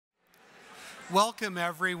Welcome,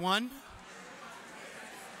 everyone.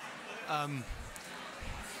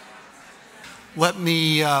 Let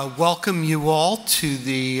me welcome you all to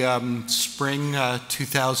the Spring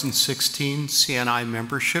 2016 CNI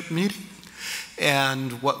membership meeting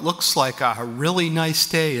and what looks like a really nice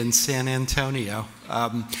day in San Antonio,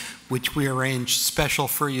 which we arranged special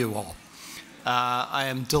for you all. I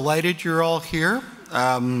am delighted you're all here.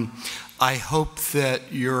 I hope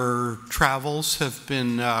that your travels have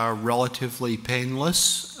been relatively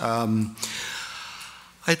painless. I'd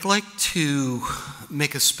like to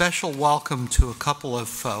make a special welcome to a couple of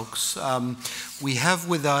folks. We have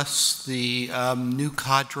with us the new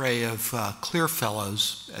cadre of Clear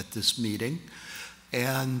Fellows at this meeting.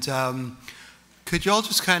 And could you all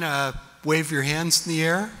just kind of wave your hands in the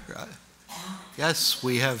air? Yes,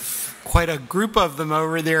 we have quite a group of them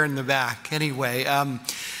over there in the back. Anyway,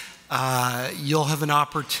 you'll have an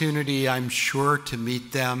opportunity, I'm sure, to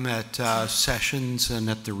meet them at sessions and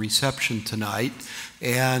at the reception tonight,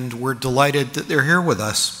 and we're delighted that they're here with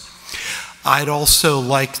us. I'd also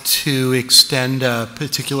like to extend a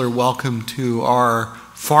particular welcome to our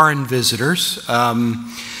foreign visitors.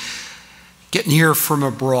 Getting here from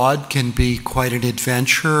abroad can be quite an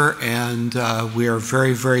adventure, and we are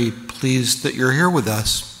very, very pleased that you're here with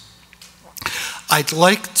us. I'd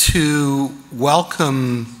like to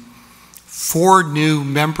welcome 4 new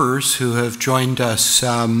members who have joined us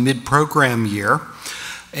mid-program year,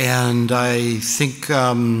 and I think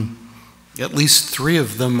at least 3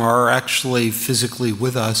 of them are actually physically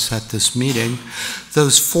with us at this meeting.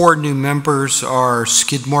 Those 4 new members are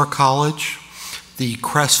Skidmore College, the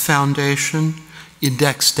Crest Foundation,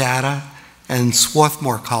 Index Data, and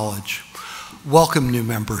Swarthmore College. Welcome, new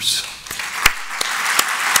members.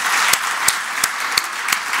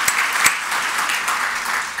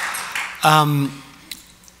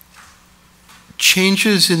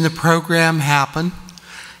 Changes in the program happen,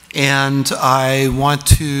 and I want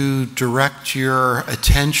to direct your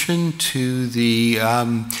attention to the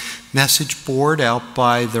message board out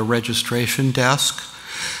by the registration desk.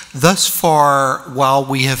 Thus far, while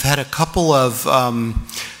we have had a couple of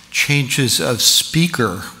changes of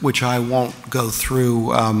speaker, which I won't go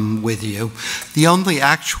through with you, the only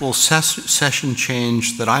actual session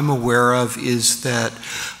change that I'm aware of is that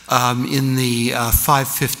in the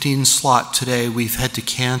 5:15 slot today, we've had to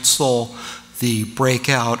cancel the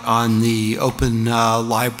breakout on the Open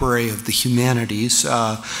Library of the Humanities.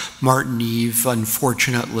 Martin Eve,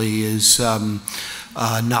 unfortunately, is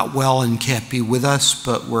not well and can't be with us,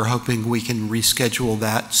 but we're hoping we can reschedule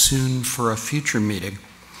that soon for a future meeting.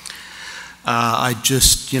 I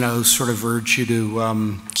just, sort of urge you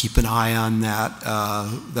to keep an eye on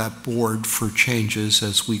that board for changes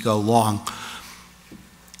as we go along.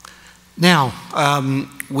 Now,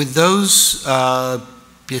 with those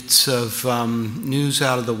bits of news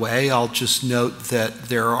out of the way, I'll just note that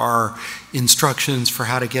there are instructions for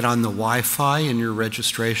how to get on the Wi-Fi in your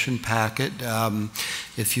registration packet.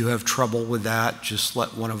 If you have trouble with that, just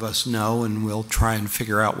let one of us know and we'll try and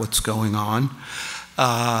figure out what's going on.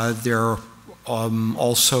 There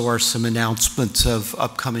also are some announcements of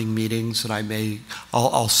upcoming meetings, and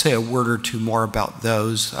I'll say a word or two more about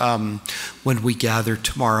those when we gather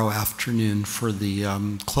tomorrow afternoon for the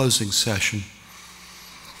closing session.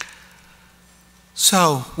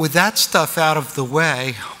 So, with that stuff out of the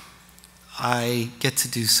way, I get to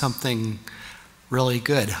do something really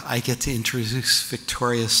good. I get to introduce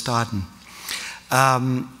Victoria Stodden.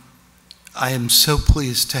 I am so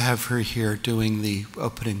pleased to have her here doing the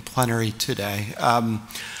opening plenary today.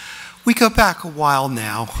 We go back a while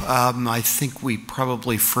now. I think we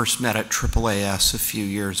probably first met at AAAS a few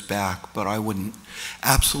years back, but I wouldn't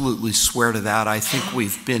absolutely swear to that. I think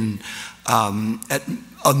we've been at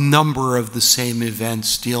a number of the same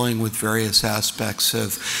events dealing with various aspects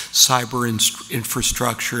of cyber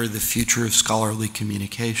infrastructure, the future of scholarly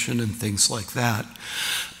communication, and things like that.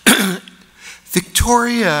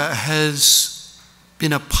 Victoria has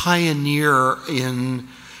been a pioneer in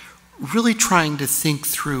really trying to think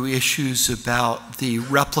through issues about the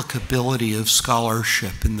replicability of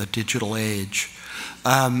scholarship in the digital age,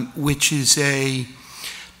 which is a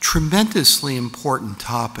tremendously important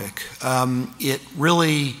topic. It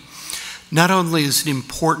really not only is an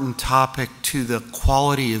important topic to the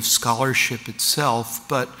quality of scholarship itself,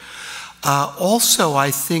 but also,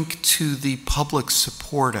 I think, to the public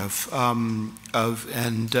support of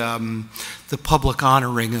the public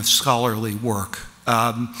honoring of scholarly work.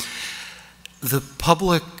 The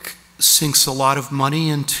public sinks a lot of money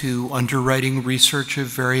into underwriting research of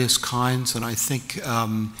various kinds, and I think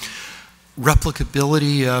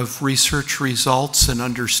replicability of research results and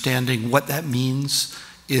understanding what that means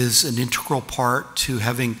is an integral part to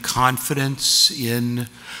having confidence in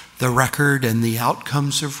the record and the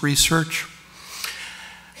outcomes of research,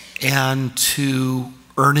 and to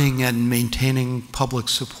earning and maintaining public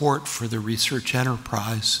support for the research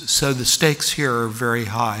enterprise. So the stakes here are very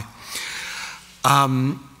high.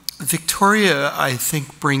 Victoria, I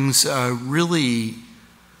think, brings a really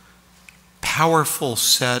powerful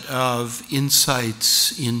set of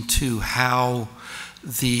insights into how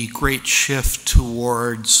the great shift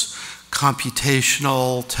towards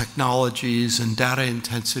computational technologies and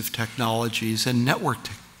data-intensive technologies and network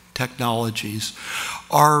technologies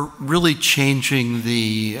are really changing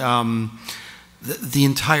the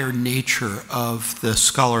entire nature of the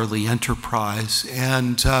scholarly enterprise.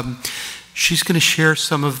 And she's going to share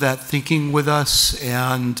some of that thinking with us,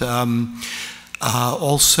 and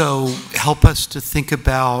also help us to think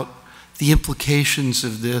about the implications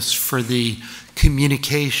of this for the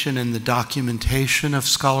communication and the documentation of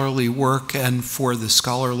scholarly work and for the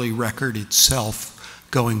scholarly record itself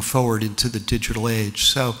going forward into the digital age.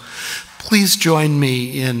 So please join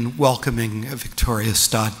me in welcoming Victoria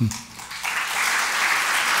Stodden.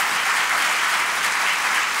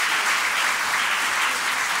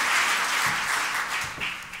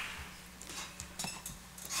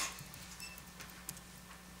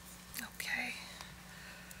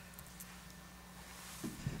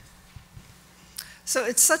 So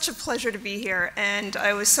it's such a pleasure to be here, and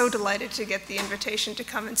I was so delighted to get the invitation to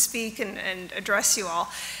come and speak and address you all.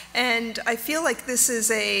 And I feel like this is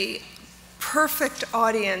a perfect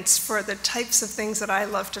audience for the types of things that I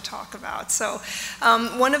love to talk about. So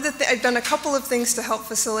I've done a couple of things to help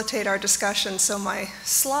facilitate our discussion. So my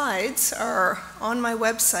slides are on my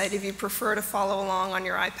website if you prefer to follow along on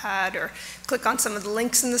your iPad or click on some of the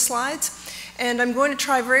links in the slides. And I'm going to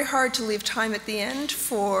try very hard to leave time at the end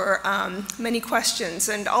for many questions.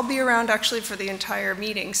 And I'll be around actually for the entire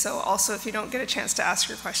meeting. So also, if you don't get a chance to ask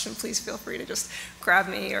your question, please feel free to just grab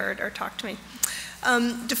me or talk to me.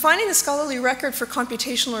 Defining the scholarly record for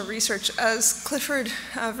computational research, as Clifford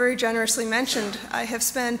very generously mentioned, I have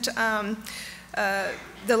spent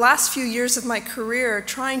the last few years of my career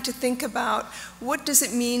trying to think about what does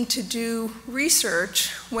it mean to do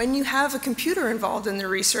research when you have a computer involved in the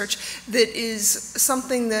research that is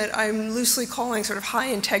something that I'm loosely calling sort of high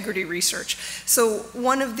integrity research. So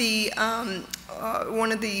one of the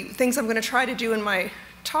things I'm going to try to do in my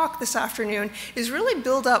talk this afternoon is really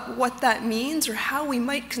build up what that means or how we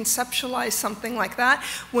might conceptualize something like that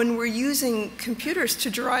when we're using computers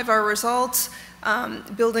to derive our results,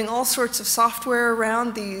 building all sorts of software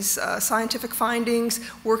around these scientific findings,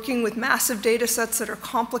 working with massive data sets that are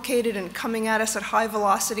complicated and coming at us at high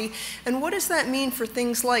velocity. And what does that mean for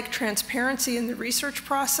things like transparency in the research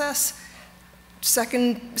process,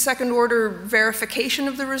 second order verification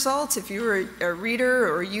of the results if you're a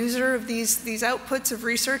reader or a user of these outputs of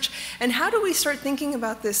research, and how do we start thinking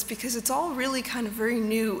about this, because it's all really kind of very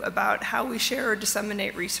new about how we share or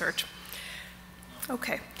disseminate research.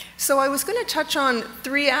 Okay, so I was going to touch on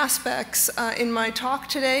three aspects in my talk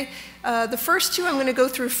today. The first two I'm going to go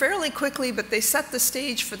through fairly quickly, but they set the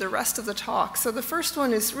stage for the rest of the talk. So the first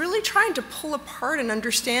one is really trying to pull apart and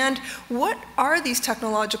understand what are these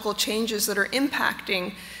technological changes that are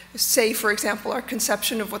impacting, say, for example, our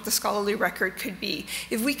conception of what the scholarly record could be.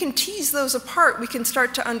 If we can tease those apart, we can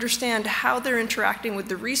start to understand how they're interacting with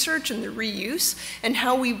the research and the reuse, and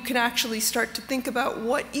how we can actually start to think about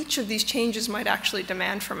what each of these changes might actually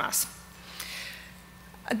demand from us.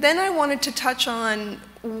 Then I wanted to touch on,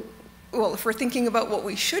 well, if we're thinking about what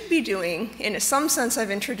we should be doing, in some sense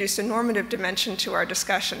I've introduced a normative dimension to our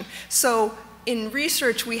discussion. So in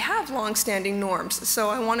research, we have long-standing norms, so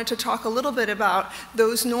I wanted to talk a little bit about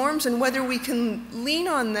those norms and whether we can lean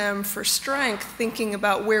on them for strength, thinking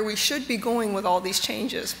about where we should be going with all these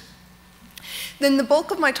changes. Then the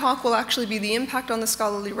bulk of my talk will actually be the impact on the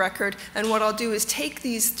scholarly record, and what I'll do is take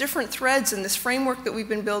these different threads in this framework that we've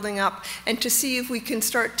been building up and to see if we can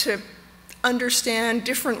start to understand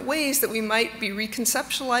different ways that we might be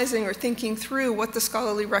reconceptualizing or thinking through what the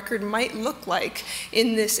scholarly record might look like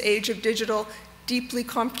in this age of digital, deeply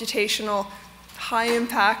computational, high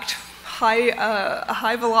impact,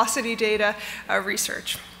 high velocity data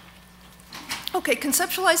research. Okay,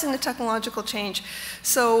 conceptualizing the technological change.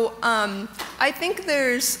 So I think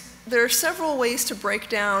there are several ways to break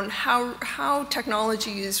down how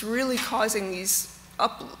technology is really causing these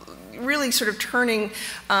really sort of turning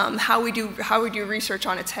how we do research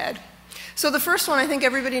on its head. So the first one, I think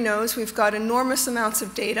everybody knows, we've got enormous amounts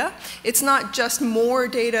of data. It's not just more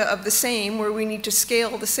data of the same, where we need to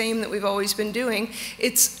scale the same that we've always been doing.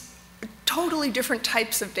 It's totally different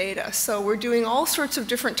types of data. So we're doing all sorts of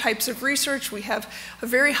different types of research. We have a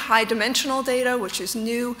very high dimensional data, which is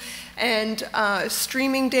new, and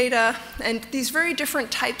streaming data, and these very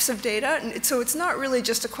different types of data. And so it's not really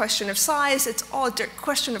just a question of size, it's all a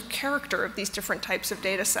question of character of these different types of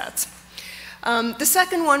data sets. The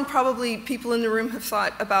second one, probably people in the room have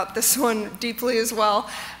thought about this one deeply as well.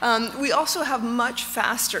 We also have much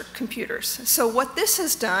faster computers. So what this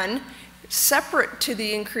has done, separate to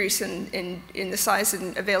the increase in the size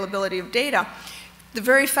and availability of data, the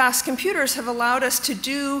very fast computers have allowed us to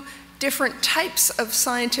do different types of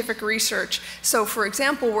scientific research. So for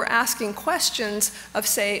example, we're asking questions of,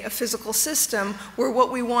 say, a physical system, where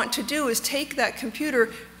what we want to do is take that computer,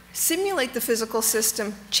 simulate the physical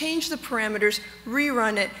system, change the parameters,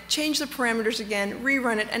 rerun it, change the parameters again,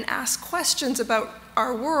 rerun it, and ask questions about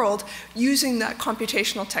our world using that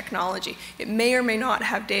computational technology. It may or may not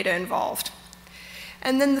have data involved.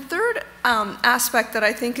 And then the third aspect that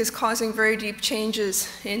I think is causing very deep changes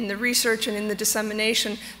in the research and in the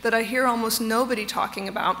dissemination that I hear almost nobody talking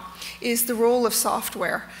about is the role of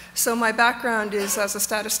software. So my background is as a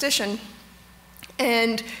statistician,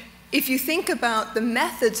 and if you think about the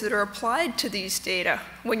methods that are applied to these data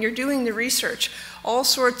when you're doing the research, all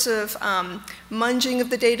sorts of munging of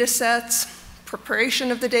the data sets,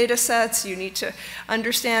 preparation of the data sets, you need to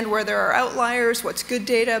understand where there are outliers, what's good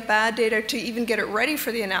data, bad data, to even get it ready for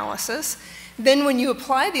the analysis. Then when you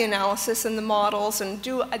apply the analysis and the models and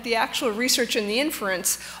do the actual research and the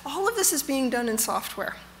inference, all of this is being done in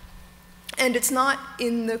software. And it's not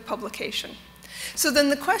in the publication. So then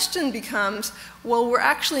the question becomes, well, we're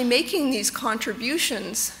actually making these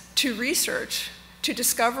contributions to research, to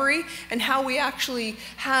discovery, and how we actually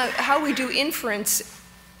how we do inference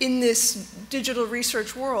in this digital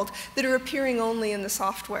research world that are appearing only in the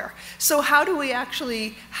software. So how do we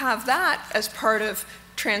actually have that as part of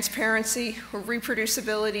transparency or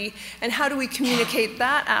reproducibility, and how do we communicate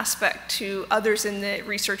that aspect to others in the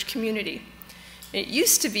research community? It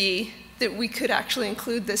used to be that we could actually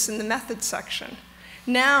include this in the methods section.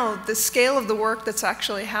 Now, the scale of the work that's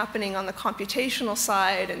actually happening on the computational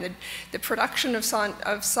side and the production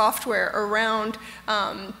of software around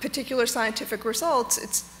particular scientific results,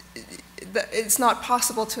 it's not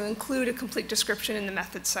possible to include a complete description in the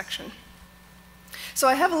methods section. So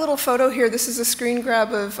I have a little photo here. This is a screen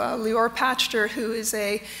grab of Lior Pachter, who is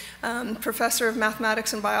a professor of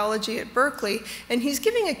mathematics and biology at Berkeley, and he's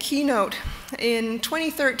giving a keynote in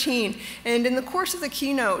 2013. And in the course of the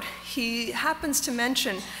keynote, he happens to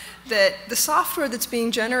mention that the software that's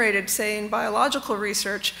being generated, say in biological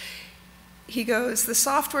research, he goes, the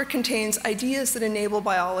software contains ideas that enable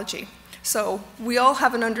biology. So we all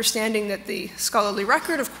have an understanding that the scholarly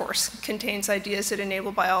record, of course, contains ideas that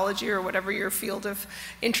enable biology or whatever your field of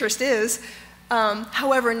interest is.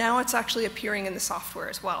 However, now it's actually appearing in the software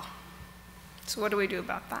as well. So what do we do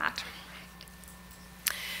about that?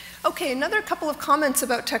 Okay, another couple of comments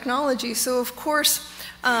about technology. So of course,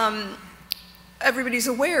 everybody's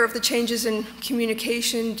aware of the changes in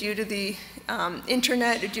communication due to the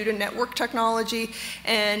internet, due to network technology,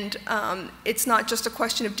 and it's not just a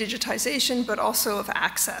question of digitization, but also of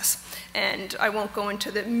access. And I won't go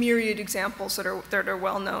into the myriad examples that are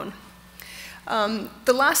well known.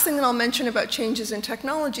 The last thing that I'll mention about changes in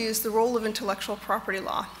technology is the role of intellectual property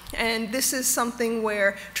law. And this is something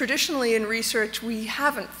where traditionally in research we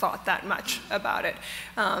haven't thought that much about it.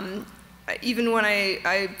 Even when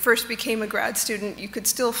I first became a grad student, you could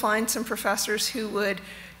still find some professors who would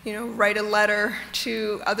write a letter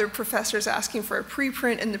to other professors asking for a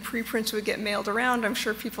preprint, and the preprints would get mailed around. I'm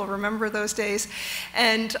sure people remember those days.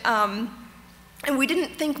 And we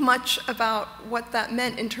didn't think much about what that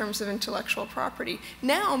meant in terms of intellectual property.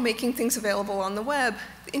 Now, making things available on the web,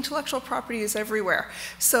 intellectual property is everywhere.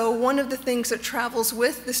 So one of the things that travels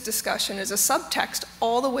with this discussion as a subtext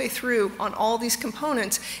all the way through on all these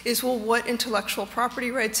components is, well, what intellectual property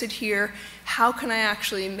rights adhere? How can I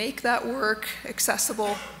actually make that work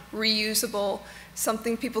accessible, reusable,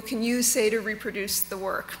 something people can use, say, to reproduce the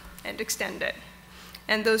work and extend it?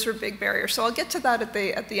 And those are big barriers. So I'll get to that at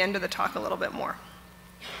the end of the talk a little bit more.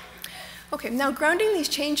 Okay, now grounding these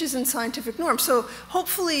changes in scientific norms. So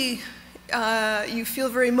hopefully you feel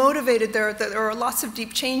very motivated that there are lots of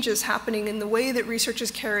deep changes happening in the way that research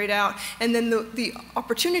is carried out, and then the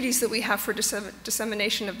opportunities that we have for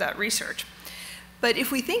dissemination of that research. But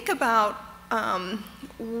if we think about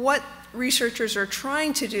what researchers are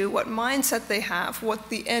trying to do, what mindset they have, what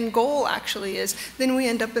the end goal actually is, then we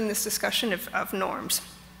end up in this discussion of norms.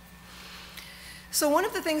 So one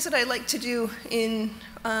of the things that I like to do in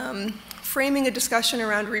framing a discussion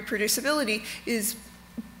around reproducibility is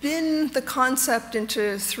bin the concept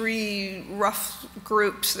into three rough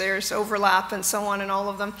groups. There's overlap and so on in all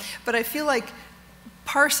of them. But I feel like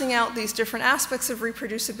parsing out these different aspects of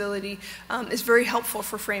reproducibility is very helpful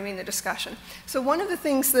for framing the discussion. So one of the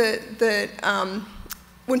things that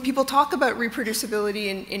when people talk about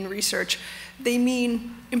reproducibility in research, they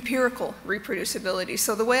mean empirical reproducibility.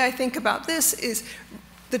 So the way I think about this is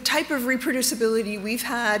the type of reproducibility we've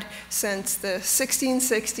had since the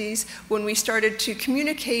 1660s, when we started to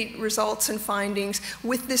communicate results and findings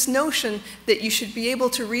with this notion that you should be able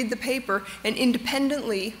to read the paper and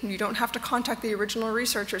independently, you don't have to contact the original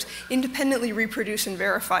researchers, independently reproduce and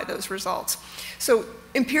verify those results. So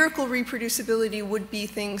empirical reproducibility would be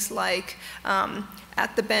things like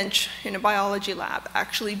at the bench in a biology lab,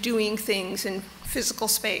 actually doing things in physical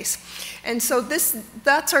space. And so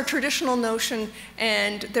that's our traditional notion,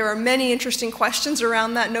 and there are many interesting questions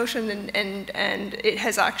around that notion, and it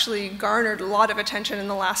has actually garnered a lot of attention in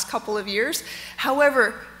the last couple of years.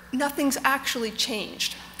 However, nothing's actually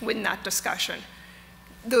changed in that discussion.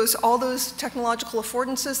 All those technological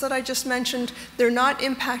affordances that I just mentioned, they're not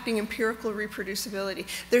impacting empirical reproducibility.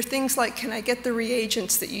 They're things like, can I get the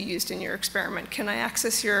reagents that you used in your experiment? Can I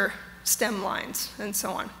access your stem lines? And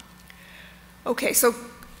so on. Okay, so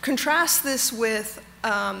contrast this with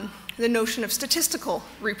the notion of statistical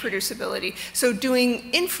reproducibility. So doing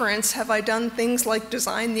inference, have I done things like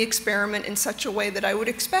design the experiment in such a way that I would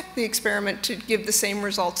expect the experiment to give the same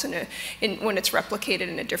results when it's replicated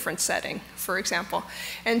in a different setting, for example.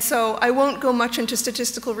 And so I won't go much into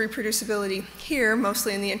statistical reproducibility here,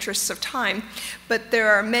 mostly in the interests of time, but there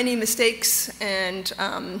are many mistakes and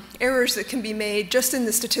errors that can be made just in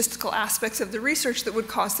the statistical aspects of the research that would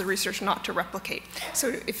cause the research not to replicate.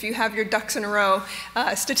 So if you have your ducks in a row,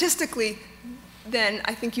 statistically, then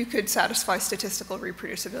I think you could satisfy statistical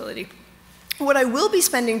reproducibility. What I will be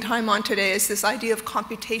spending time on today is this idea of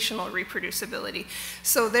computational reproducibility.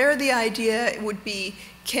 So there the idea would be,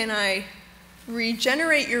 can I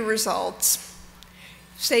regenerate your results?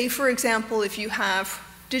 Say, for example, if you have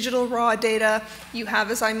digital raw data, you have,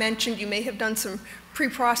 as I mentioned, you may have done some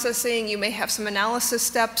pre-processing, you may have some analysis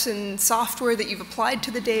steps in software that you've applied to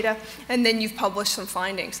the data, and then you've published some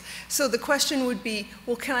findings. So the question would be,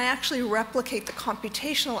 well, can I actually replicate the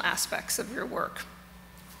computational aspects of your work?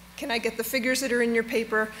 Can I get the figures that are in your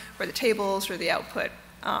paper, or the tables, or the output?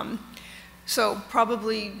 So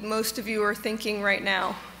probably most of you are thinking right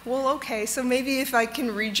now, well, okay, so maybe if I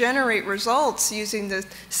can regenerate results using the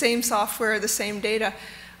same software, the same data,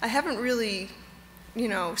 I haven't really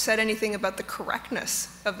said anything about the correctness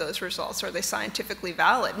of those results. Are they scientifically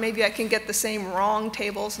valid? Maybe I can get the same wrong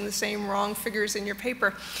tables and the same wrong figures in your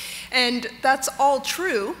paper. And that's all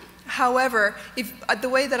true. However, the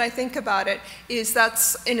way that I think about it is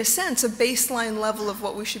that's, in a sense, a baseline level of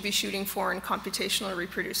what we should be shooting for in computational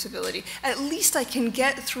reproducibility. At least I can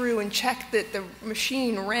get through and check that the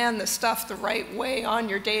machine ran the stuff the right way on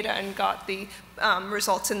your data and got the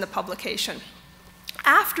results in the publication.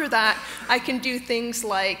 After that, I can do things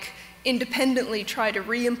like independently try to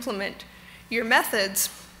re-implement your methods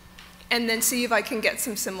and then see if I can get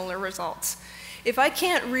some similar results. If I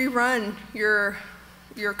can't rerun your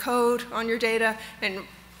code on your data and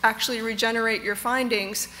actually regenerate your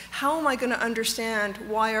findings, how am I going to understand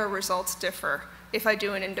why our results differ if I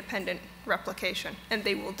do an independent replication? And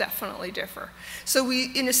they will definitely differ. So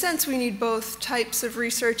in a sense, we need both types of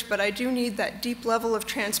research, but I do need that deep level of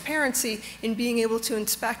transparency in being able to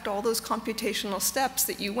inspect all those computational steps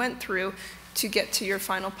that you went through to get to your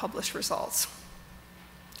final published results.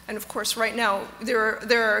 And of course, right now, there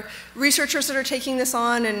are researchers that are taking this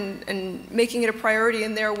on and making it a priority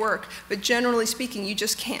in their work, but generally speaking, you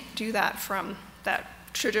just can't do that from that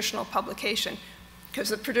traditional publication, because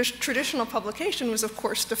the traditional publication was, of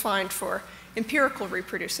course, defined for empirical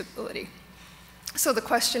reproducibility. So the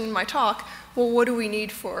question in my talk, well, what do we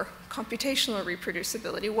need for computational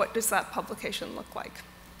reproducibility? What does that publication look like?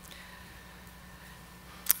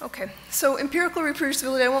 Okay, so empirical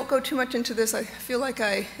reproducibility, I won't go too much into this. I feel like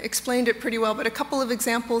I explained it pretty well, but a couple of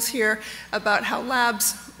examples here about how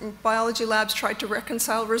biology labs tried to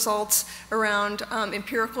reconcile results around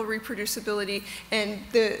empirical reproducibility, and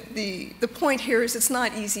the point here is it's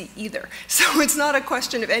not easy either. So it's not a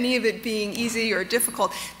question of any of it being easy or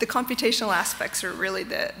difficult. The computational aspects are really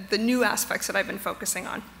the new aspects that I've been focusing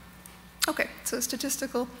on. Okay, so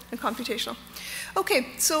statistical and computational. Okay,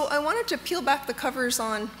 so I wanted to peel back the covers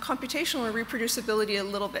on computational reproducibility a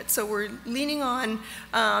little bit. So we're leaning on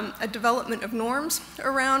a development of norms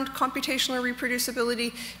around computational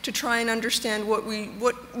reproducibility to try and understand what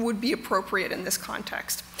would be appropriate in this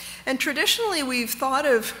context. And traditionally, we've thought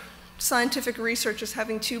of scientific research as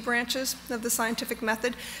having two branches of the scientific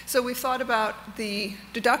method. So we've thought about the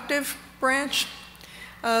deductive branch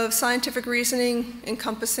of scientific reasoning,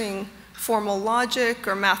 encompassing formal logic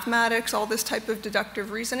or mathematics, all this type of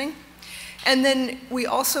deductive reasoning. And then we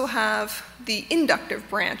also have the inductive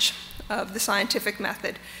branch of the scientific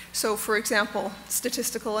method. So for example,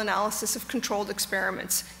 statistical analysis of controlled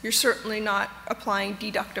experiments. You're certainly not applying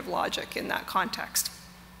deductive logic in that context.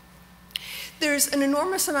 There's an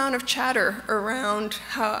enormous amount of chatter around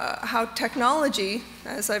how technology,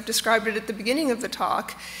 as I've described it at the beginning of the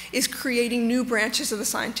talk, is creating new branches of the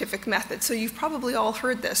scientific method. So you've probably all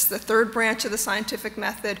heard this, the third branch of the scientific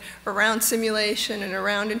method around simulation and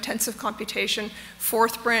around intensive computation,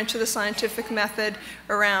 fourth branch of the scientific method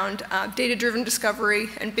around data-driven discovery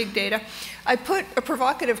and big data. I put a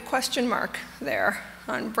provocative question mark there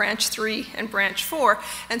on branch 3 and branch 4,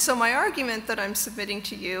 and so my argument that I'm submitting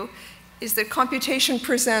to you is that computation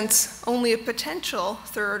presents only a potential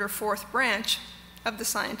third or fourth branch of the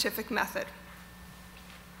scientific method.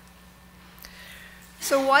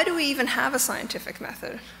 So why do we even have a scientific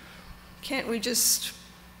method? Can't we just,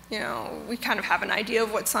 we kind of have an idea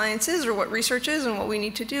of what science is or what research is and what we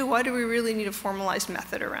need to do. Why do we really need a formalized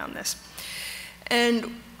method around this?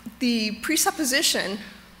 And the presupposition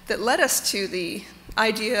that led us to the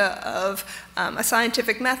idea of a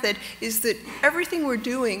scientific method is that everything we're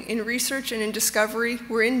doing in research and in discovery,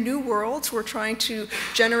 we're in new worlds, we're trying to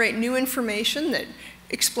generate new information that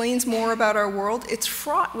explains more about our world. It's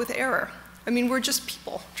fraught with error. I mean, we're just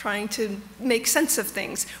people trying to make sense of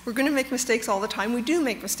things. We're going to make mistakes all the time. We do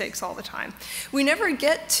make mistakes all the time. We never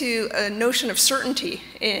get to a notion of certainty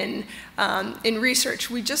in research.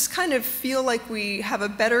 We just kind of feel like we have a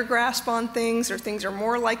better grasp on things, or things are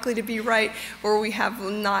more likely to be right, or we have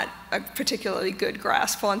not a particularly good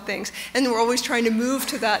grasp on things. And we're always trying to move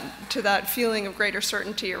to that feeling of greater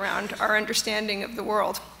certainty around our understanding of the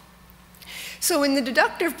world. So in the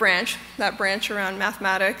deductive branch, that branch around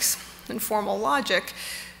mathematics and formal logic,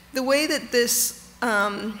 the way that this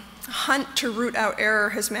hunt to root out error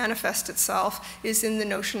has manifested itself is in the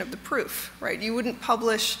notion of the proof, right? You wouldn't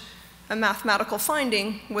publish a mathematical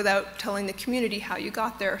finding without telling the community how you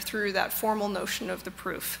got there through that formal notion of the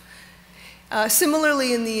proof.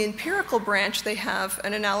 Similarly, in the empirical branch, they have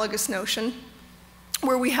an analogous notion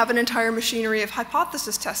where we have an entire machinery of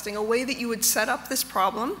hypothesis testing, a way that you would set up this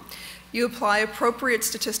problem. You apply appropriate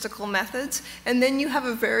statistical methods, and then you have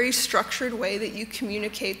a very structured way that you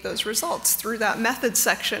communicate those results through that methods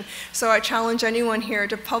section. So I challenge anyone here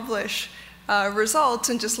to publish results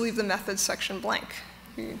and just leave the methods section blank.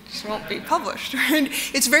 It just won't be published. And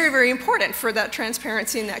it's very, very important for that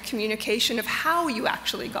transparency and that communication of how you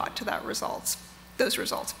actually got to those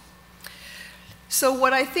results. So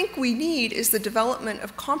what I think we need is the development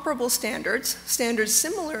of comparable standards, standards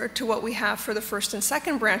similar to what we have for the first and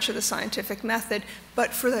second branch of the scientific method,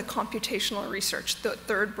 but for the computational research, the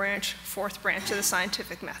third branch, fourth branch of the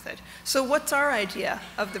scientific method. So what's our idea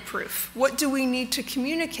of the proof? What do we need to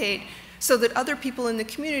communicate so that other people in the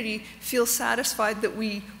community feel satisfied that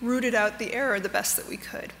we rooted out the error the best that we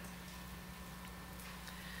could?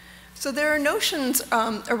 So there are notions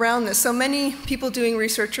around this. So many people doing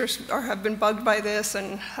research have been bugged by this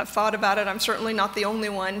and have thought about it. I'm certainly not the only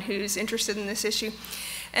one who's interested in this issue.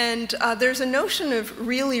 And there's a notion of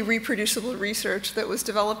really reproducible research that was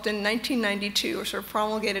developed in 1992, or sort of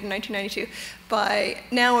promulgated in 1992, by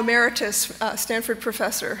now emeritus Stanford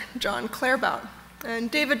professor John Claerbout. And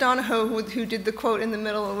David Donahoe, who did the quote in the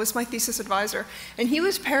middle, was my thesis advisor. And he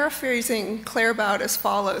was paraphrasing Claerbout as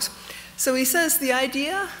follows. So he says, the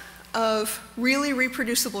idea of really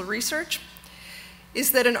reproducible research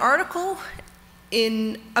is that an article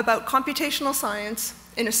about computational science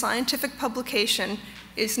in a scientific publication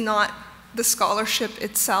is not the scholarship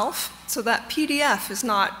itself. So that PDF is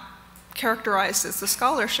not characterized as the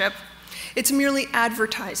scholarship. It's merely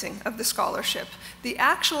advertising of the scholarship. The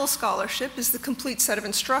actual scholarship is the complete set of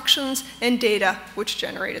instructions and data which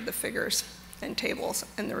generated the figures and tables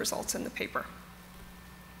and the results in the paper.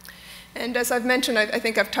 And as I've mentioned, I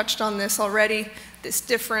think I've touched on this already, this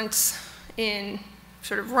difference in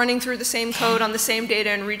sort of running through the same code on the same data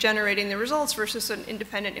and regenerating the results versus an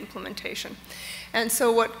independent implementation. And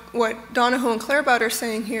so what Donahoe and Claerbout are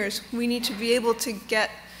saying here is we need to be able to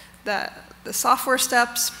get the software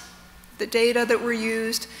steps, the data that were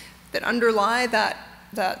used, that underlie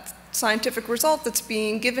that scientific result that's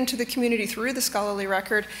being given to the community through the scholarly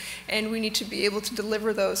record, and we need to be able to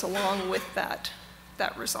deliver those along with that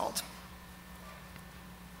result.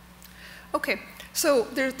 Okay, so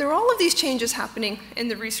there are all of these changes happening in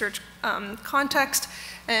the research context,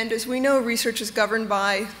 and as we know, research is governed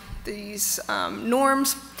by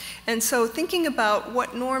norms. And so thinking about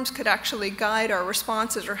what norms could actually guide our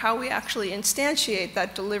responses or how we actually instantiate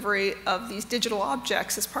that delivery of these digital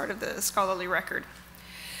objects as part of the scholarly record.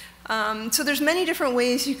 So there's many different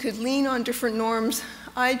ways you could lean on different norms.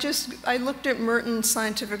 I looked at Merton's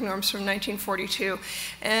scientific norms from 1942,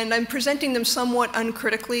 and I'm presenting them somewhat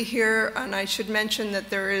uncritically here, and I should mention that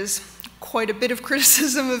there is quite a bit of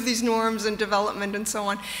criticism of these norms and development and so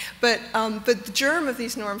on. But the germ of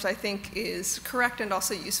these norms, I think, is correct and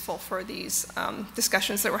also useful for these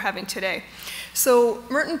discussions that we're having today. So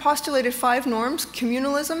Merton postulated 5 norms: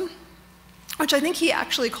 communalism, which I think he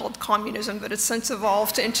actually called communism, but it's since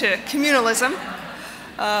evolved into communalism.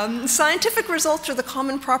 Scientific results are the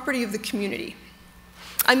common property of the community.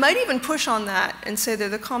 I might even push on that and say they're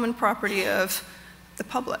the common property of the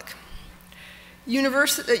public.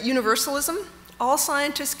 Universalism, all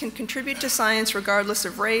scientists can contribute to science regardless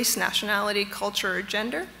of race, nationality, culture, or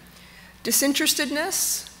gender.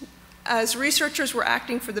 Disinterestedness, as researchers we're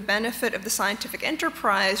acting for the benefit of the scientific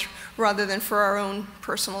enterprise rather than for our own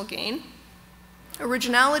personal gain.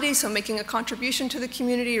 Originality, so making a contribution to the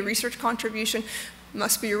community, a research contribution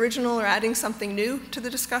must be original or adding something new to the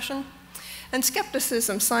discussion. And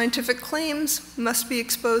skepticism, scientific claims must be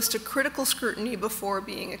exposed to critical scrutiny before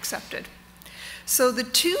being accepted. So the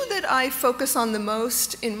 2 that I focus on the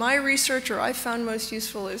most in my research, or I found most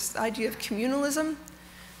useful, is the idea of communalism,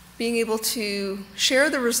 being able to share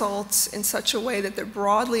the results in such a way that they're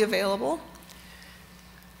broadly available,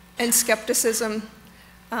 and skepticism,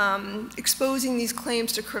 exposing these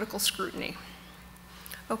claims to critical scrutiny.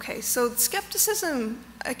 Okay, so skepticism,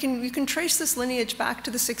 you can trace this lineage back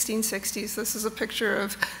to the 1660s. This is a picture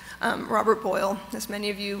of Robert Boyle, as many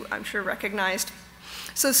of you, I'm sure, recognized.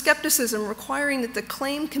 So skepticism, requiring that the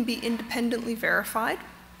claim can be independently verified.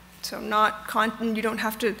 So you don't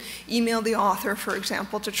have to email the author, for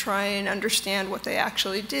example, to try and understand what they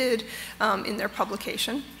actually did in their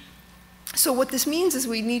publication. So what this means is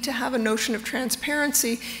we need to have a notion of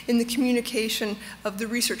transparency in the communication of the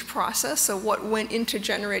research process, so what went into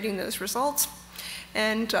generating those results.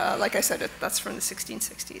 And like I said, that's from the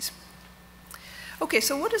 1660s. Okay,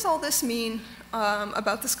 so what does all this mean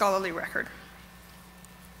about the scholarly record?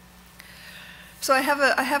 So I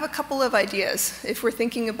have a couple of ideas if we're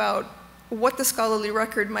thinking about what the scholarly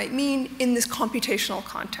record might mean in this computational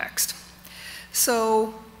context.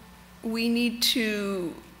 So we need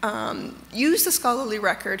to use the scholarly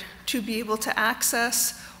record to be able to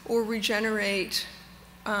access or regenerate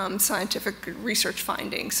scientific research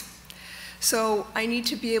findings. So I need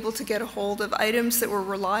to be able to get a hold of items that were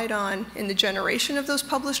relied on in the generation of those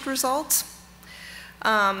published results.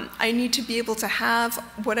 I need to be able to have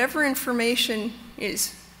whatever information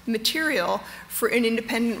is material for an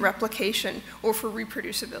independent replication or for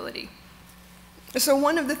reproducibility. So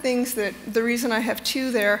one of the things the reason I have 2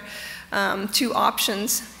 there, 2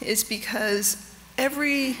 options, is because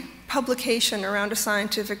every publication around a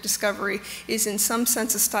scientific discovery is in some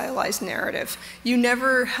sense a stylized narrative. You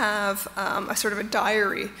never have a sort of a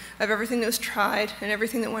diary of everything that was tried and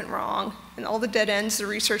everything that went wrong and all the dead ends the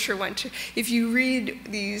researcher went to. If you read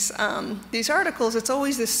these articles, it's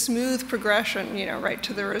always this smooth progression, right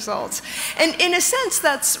to the results. And in a sense,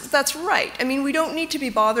 that's right. I mean, we don't need to be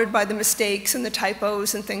bothered by the mistakes and the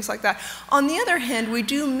typos and things like that. On the other hand, we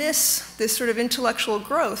do miss this sort of intellectual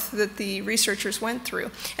growth that the researchers went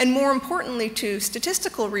through. And more importantly, to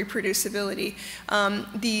statistical reproducibility,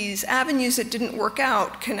 these avenues that didn't work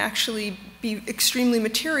out can actually be extremely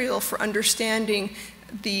material for understanding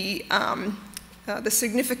the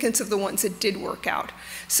significance of the ones that did work out.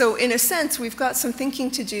 So in a sense, we've got some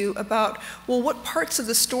thinking to do about, well, what parts of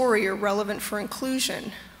the story are relevant for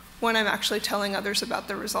inclusion when I'm actually telling others about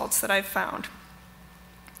the results that I've found.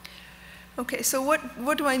 Okay, so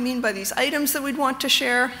what do I mean by these items that we'd want to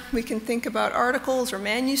share? We can think about articles or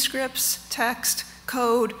manuscripts, text,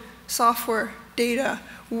 code, software, data,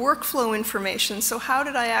 workflow information. So how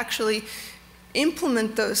did I actually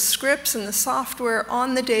implement those scripts and the software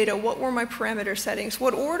on the data? What were my parameter settings?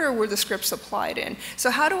 What order were the scripts applied in? So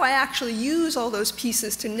how do I actually use all those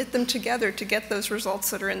pieces to knit them together to get those results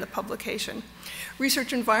that are in the publication?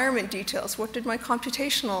 Research environment details. What did my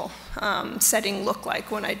computational setting look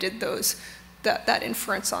like when I did that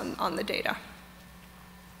inference on the data?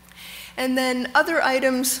 And then other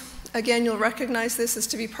items, again, you'll recognize this as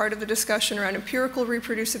to be part of the discussion around empirical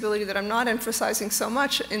reproducibility that I'm not emphasizing so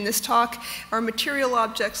much in this talk, are material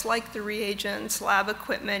objects like the reagents, lab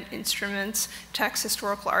equipment, instruments, text,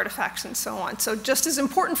 historical artifacts, and so on. So just as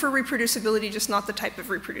important for reproducibility, just not the type of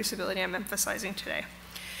reproducibility I'm emphasizing today.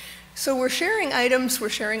 So we're sharing items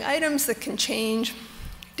that can change.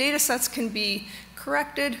 Data sets can be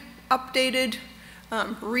corrected updated,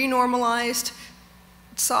 renormalized.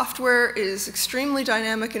 Software is extremely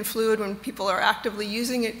dynamic and fluid when people are actively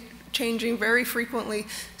using it, changing very frequently.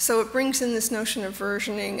 So it brings in this notion of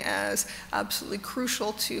versioning as absolutely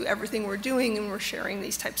crucial to everything we're doing, and we're sharing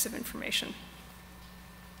these types of information.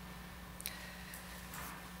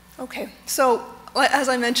 Okay, so as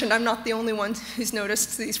I mentioned, I'm not the only one who's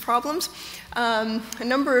noticed these problems. A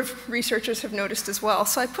number of researchers have noticed as well.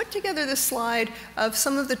 So I put together this slide of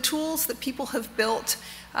some of the tools that people have built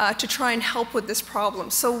to try and help with this problem.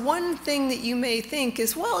 So one thing that you may think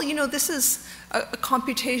is, well, you know, this is a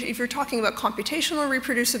computation. If you're talking about computational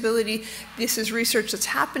reproducibility, this is research that's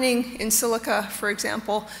happening in silica, for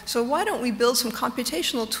example. So why don't we build some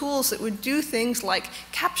computational tools that would do things like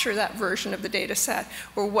capture that version of the data set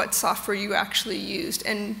or what software you actually used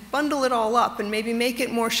and bundle it all up and maybe make it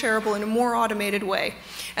more shareable in a more automated way.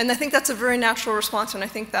 And I think that's a very natural response, and I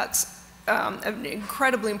think that's an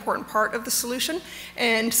incredibly important part of the solution.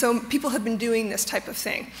 And so people have been doing this type of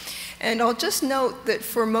thing. And I'll just note that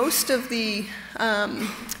for most of the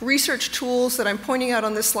research tools that I'm pointing out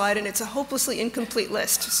on this slide, and it's a hopelessly incomplete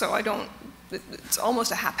list, so it's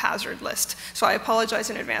almost a haphazard list. So I apologize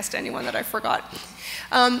in advance to anyone that I forgot.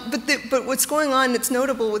 But what's going on that's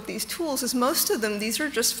notable with these tools is most of them, these are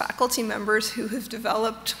just faculty members who have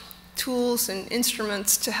developed tools and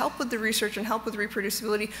instruments to help with the research and help with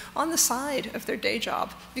reproducibility on the side of their day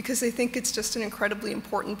job, because they think it's just an incredibly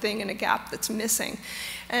important thing and a gap that's missing.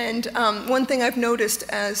 And one thing I've noticed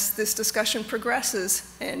as this discussion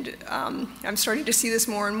progresses, and I'm starting to see this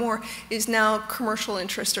more and more, is now commercial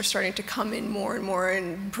interests are starting to come in more and more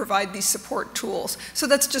and provide these support tools. So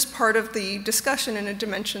that's just part of the discussion and a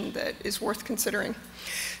dimension that is worth considering.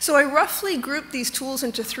 So I roughly group these tools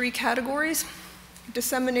into 3 categories.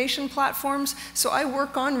 Dissemination platforms. So I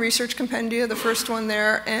work on research compendia, the first one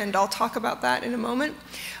there, and I'll talk about that in a moment.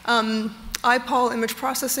 IPOL, image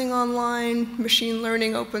processing online, machine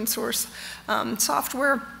learning, open source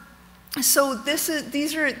software. So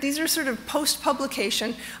these are sort of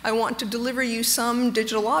post-publication. I want to deliver you some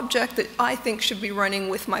digital object that I think should be running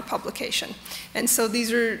with my publication. And so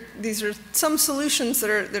these are some solutions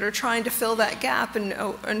that are trying to fill that gap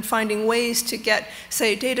and finding ways to get,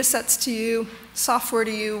 say, data sets to you, software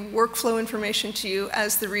to you, workflow information to you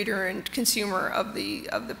as the reader and consumer of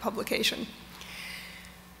the publication.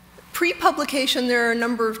 Pre-publication, there are a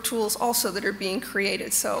number of tools also that are being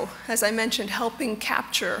created. So, as I mentioned, helping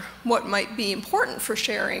capture what might be important for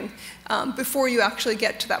sharing before you actually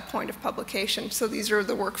get to that point of publication. So these are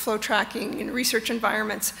the workflow tracking in research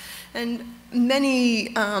environments, and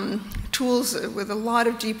many tools with a lot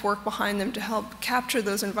of deep work behind them to help capture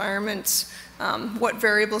those environments, what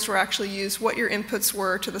variables were actually used, what your inputs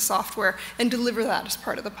were to the software, and deliver that as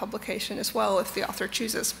part of the publication as well if the author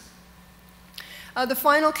chooses. The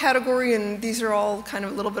final category, and these are all kind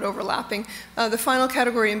of a little bit overlapping, the final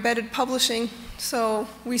category, embedded publishing. So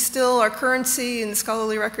our currency in the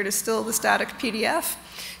scholarly record is still the static PDF.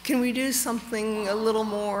 Can we do something a little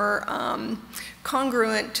more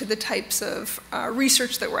congruent to the types of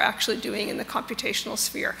research that we're actually doing in the computational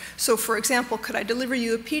sphere? So for example, could I deliver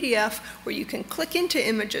you a PDF where you can click into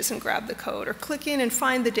images and grab the code, or click in and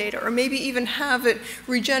find the data, or maybe even have it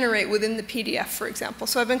regenerate within the PDF, for example?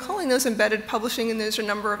 So I've been calling those embedded publishing, and there's a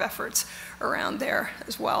number of efforts around there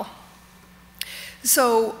as well.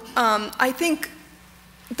 So I think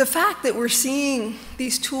the fact that we're seeing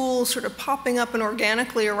these tools sort of popping up and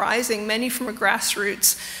organically arising, many from a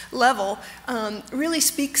grassroots level, really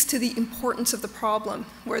speaks to the importance of the problem,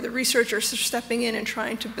 where the researchers are stepping in and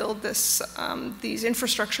trying to build these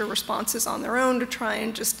infrastructure responses on their own to try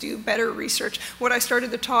and just do better research. What I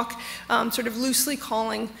started the talk sort of loosely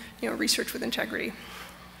calling, research with integrity.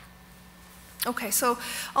 Okay, so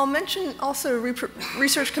I'll mention also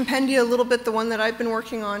research compendia a little bit, the one that I've been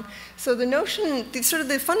working on. So the notion, sort of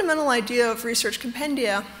the fundamental idea of research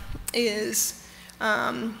compendia is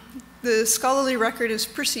the scholarly record is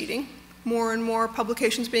proceeding, more and more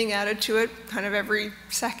publications being added to it kind of every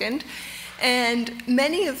second. And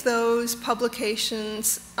many of those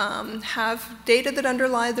publications have data that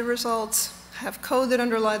underlie the results, have code that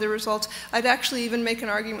underlie the results. I'd actually even make an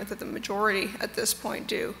argument that the majority at this point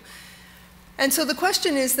do. And so the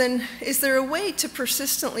question is then, is there a way to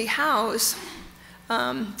persistently house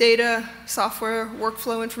data, software,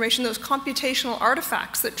 workflow information, those computational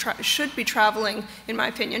artifacts that should be traveling, in my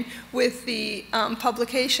opinion, with the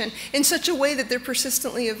publication in such a way that they're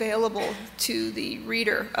persistently available to the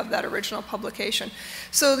reader of that original publication.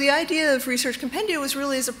 So the idea of Research Compendia was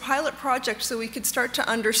really as a pilot project so we could start to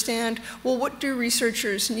understand, well, what do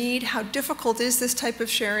researchers need? How difficult is this type of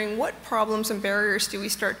sharing? What problems and barriers do we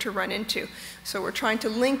start to run into? So we're trying to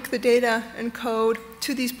link the data and code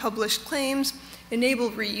to these published claims,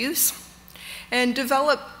 enable reuse, and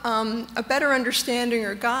develop a better understanding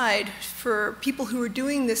or guide for people who are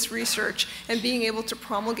doing this research and being able to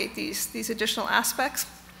promulgate these additional aspects.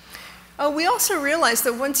 We also realized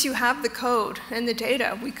that once you have the code and the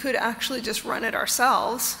data, we could actually just run it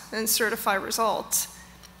ourselves and certify results,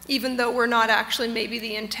 even though we're not actually maybe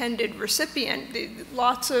the intended recipient.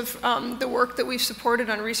 Lots of the work that we've supported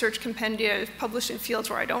on Research Compendia is published in fields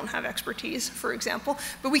where I don't have expertise, for example,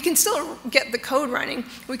 but we can still get the code running.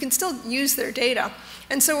 We can still use their data.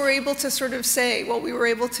 And so we're able to sort of say, well, we were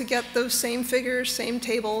able to get those same figures, same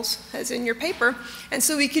tables as in your paper, and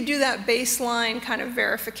so we could do that baseline kind of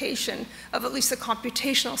verification of at least the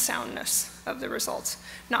computational soundness of the results.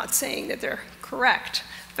 Not saying that they're correct,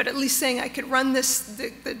 but at least saying I could run this,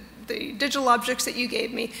 the digital objects that you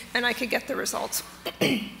gave me, and I could get the results.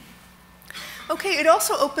 Okay, it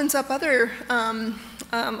also opens up other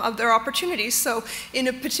opportunities. So in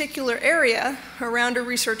a particular area around a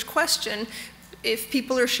research question, if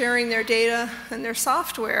people are sharing their data and their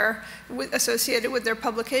software associated with their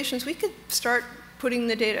publications, we could start putting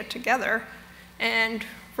the data together and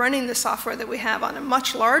running the software that we have on a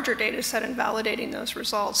much larger data set and validating those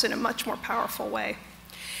results in a much more powerful way.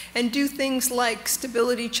 And do things like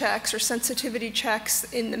stability checks or sensitivity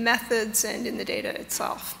checks in the methods and in the data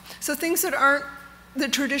itself. So things that aren't the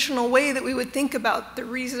traditional way that we would think about the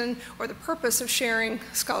reason or the purpose of sharing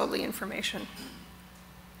scholarly information.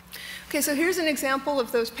 Okay, so here's an example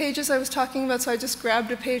of those pages I was talking about. So I just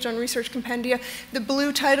grabbed a page on Research Compendia. The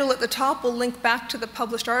blue title at the top will link back to the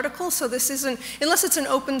published article. So this isn't, unless it's an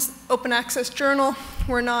open access journal,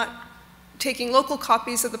 we're not taking local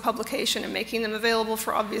copies of the publication and making them available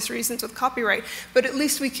for obvious reasons with copyright, but at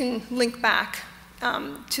least we can link back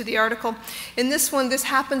to the article. In this one, this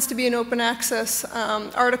happens to be an open access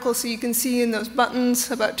article, so you can see in those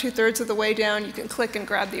buttons about 2/3 of the way down, you can click and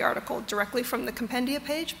grab the article directly from the Compendia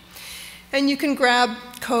page. And you can grab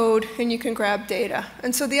code and you can grab data.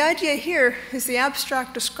 And so the idea here is the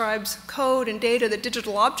abstract describes code and data, the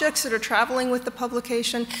digital objects that are traveling with the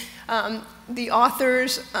publication. The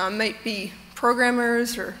authors might be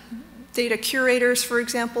programmers or data curators, for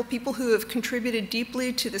example, people who have contributed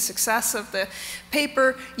deeply to the success of the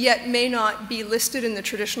paper, yet may not be listed in the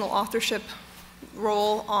traditional authorship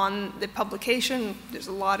role on the publication. There's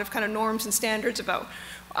a lot of kind of norms and standards about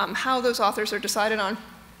how those authors are decided on.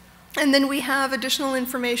 And then we have additional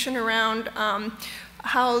information around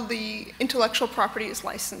how the intellectual property is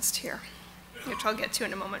licensed here, which I'll get to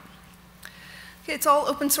in a moment. Okay, it's all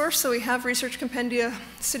open source, so we have Research Compendia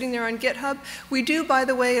sitting there on GitHub. We do, by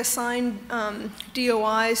the way, assign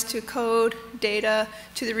DOIs to code, data,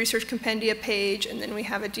 to the Research Compendia page, and then we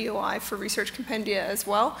have a DOI for Research Compendia as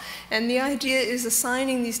well. And the idea is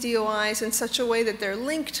assigning these DOIs in such a way that they're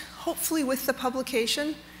linked, hopefully with the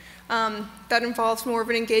publication. That involves more of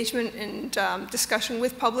an engagement and discussion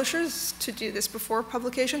with publishers to do this before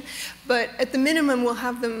publication. But at the minimum, we'll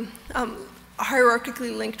have them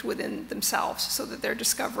hierarchically linked within themselves so that they're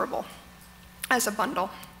discoverable as a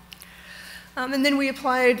bundle. And then we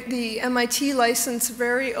applied the MIT license,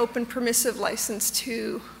 very open permissive license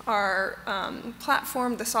to our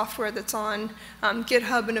platform, the software that's on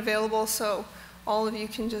GitHub and available. So all of you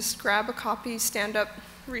can just grab a copy, stand up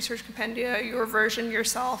Research Compendia, your version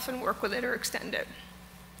yourself, and work with it or extend it.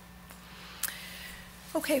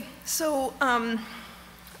 Okay, so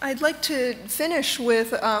I'd like to finish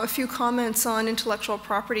with a few comments on intellectual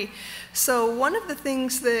property. So one of the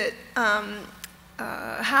things that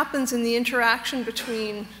happens in the interaction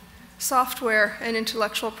between software and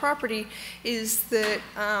intellectual property is that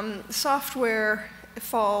software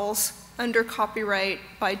falls under copyright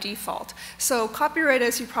by default. So copyright,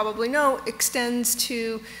 as you probably know, extends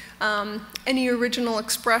to any original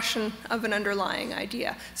expression of an underlying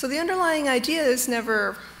idea. So the underlying idea is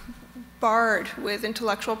never barred with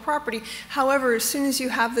intellectual property. However, as soon as you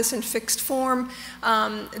have this in fixed form,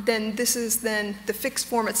 then the fixed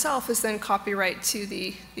form itself is then copyright to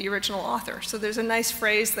the original author. So there's a nice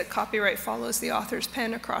phrase that copyright follows the author's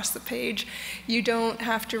pen across the page. You don't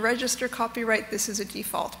have to register copyright, this is a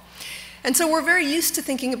default. And so we're very used to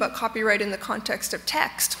thinking about copyright in the context of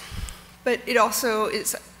text. But it also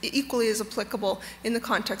is equally as applicable in the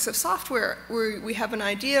context of software, where we have an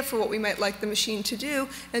idea for what we might like the machine to do,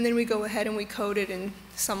 and then we go ahead and we code it in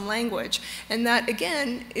some language. And that,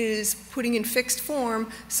 again, is putting in fixed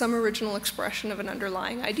form some original expression of an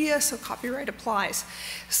underlying idea, so copyright applies.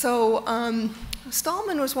 So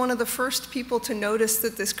Stallman was one of the first people to notice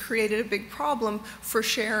that this created a big problem for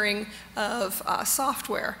sharing of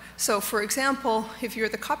software. So for example, if you're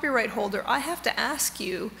the copyright holder, I have to ask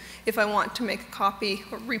you if I want to make a copy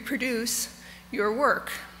or reproduce your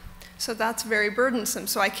work. So that's very burdensome.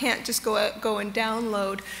 So I can't just go and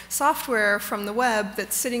download software from the web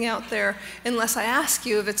that's sitting out there unless I ask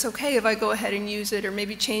you if it's okay if I go ahead and use it or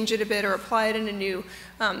maybe change it a bit or apply it in a new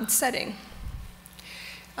setting.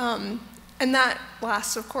 And that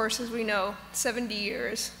lasts, of course, as we know, 70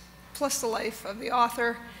 years, plus the life of the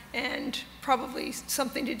author, and probably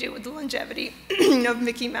something to do with the longevity of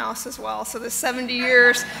Mickey Mouse as well. So the 70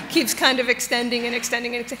 years keeps kind of extending and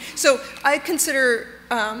extending and extending. So I consider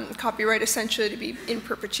copyright essentially to be in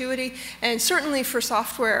perpetuity, and certainly for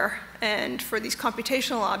software and for these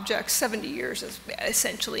computational objects, 70 years is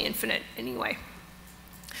essentially infinite anyway.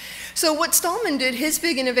 So what Stallman did, his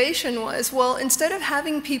big innovation was, well, instead of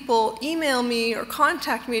having people email me or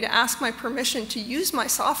contact me to ask my permission to use my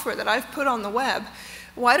software that I've put on the web,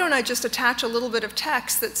 why don't I just attach a little bit of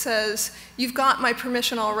text that says, you've got my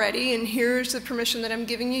permission already, and here's the permission that I'm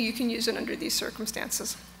giving you, you can use it under these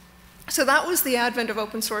circumstances. So that was the advent of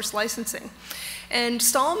open source licensing. And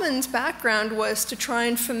Stallman's background was to try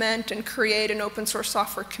and foment and create an open source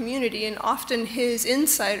software community, and often his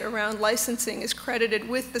insight around licensing is credited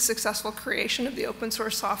with the successful creation of the open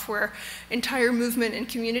source software entire movement and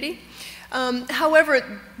community.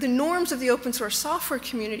 However, the norms of the open source software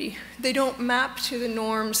community, they don't map to the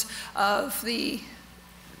norms of the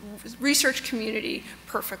research community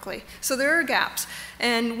perfectly. So there are gaps.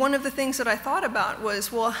 And one of the things that I thought about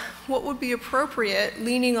was, well, what would be appropriate,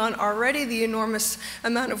 leaning on already the enormous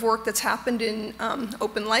amount of work that's happened in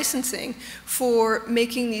open licensing for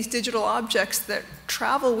making these digital objects that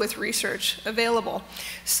travel with research available.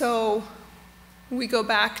 So we go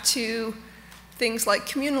back to things like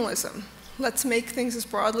communalism. Let's make things as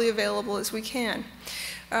broadly available as we can.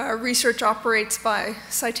 Research operates by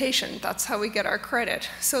citation. That's how we get our credit.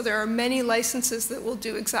 So there are many licenses that will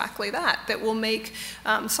do exactly that, that will make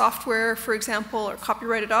software, for example, or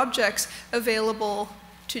copyrighted objects available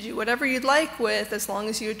to do whatever you'd like with, as long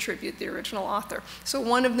as you attribute the original author. So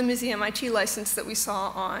one of them is the MIT license that we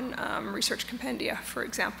saw on Research Compendia, for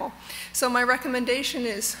example. So my recommendation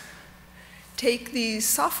is take these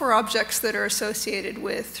software objects that are associated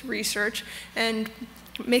with research and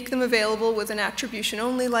make them available with an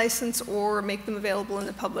attribution-only license, or make them available in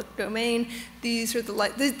the public domain. These are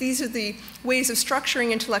the ways of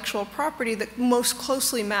structuring intellectual property that most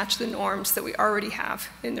closely match the norms that we already have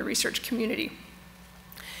in the research community.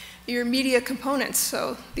 Your media components,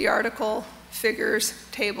 so the article, figures,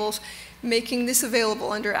 tables, making this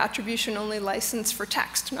available under attribution-only license for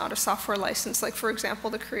text, not a software license, like, for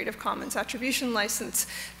example, the Creative Commons attribution license.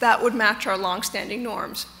 That would match our long-standing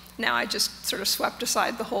norms. Now, I just sort of swept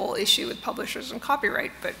aside the whole issue with publishers and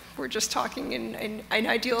copyright, but we're just talking in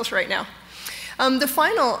ideals right now. The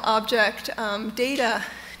final object, data.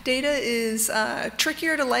 Data is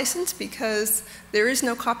trickier to license because there is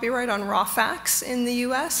no copyright on raw facts in the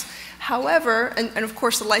US. However, and of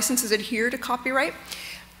course the licenses adhere to copyright.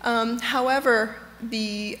 However,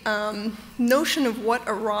 the notion of what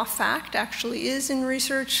a raw fact actually is in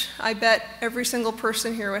research, I bet every single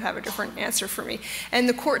person here would have a different answer for me. And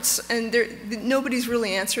the courts, and nobody's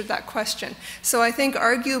really answered that question. So I think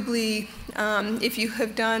arguably, if you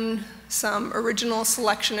have done some original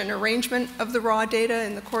selection and arrangement of the raw data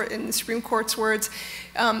in the Supreme Court's words,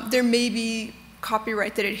 there may be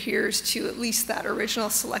copyright that adheres to at least that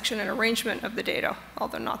original selection and arrangement of the data,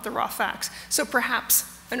 although not the raw facts. So perhaps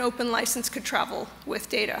an open license could travel with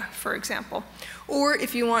data, for example. Or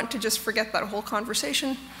if you want to just forget that whole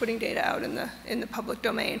conversation, putting data out in the public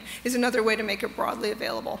domain is another way to make it broadly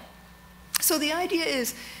available. So the idea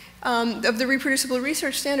is, of the reproducible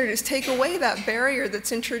research standard, is take away that barrier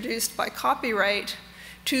that's introduced by copyright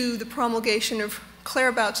to the promulgation of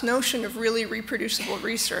Claerbout's notion of really reproducible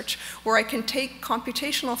research, where I can take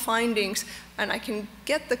computational findings and I can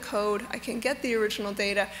get the code, I can get the original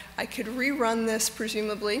data, I could rerun this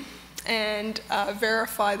presumably and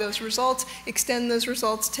verify those results, extend those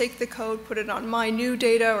results, take the code, put it on my new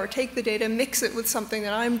data, or take the data, mix it with something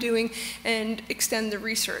that I'm doing, and extend the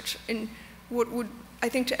research. And what would, I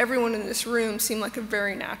think, to everyone in this room seem like a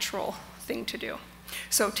very natural thing to do.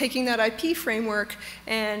 So taking that IP framework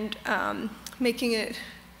and making it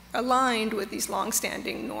aligned with these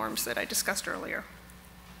long-standing norms that I discussed earlier.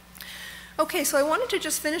 Okay, so I wanted to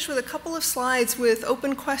just finish with a couple of slides with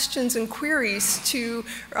open questions and queries to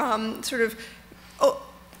sort of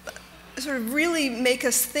really make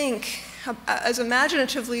us think as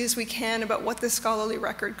imaginatively as we can about what this scholarly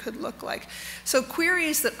record could look like. So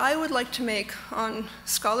queries that I would like to make on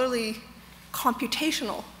scholarly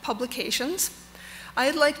computational publications.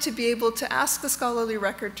 I'd like to be able to ask the scholarly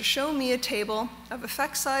record to show me a table of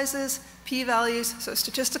effect sizes, p-values, so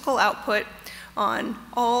statistical output, on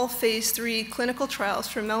all phase 3 clinical trials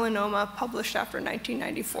for melanoma published after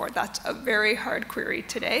 1994. That's a very hard query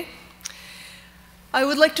today. I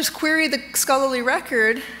would like to query the scholarly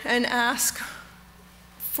record and ask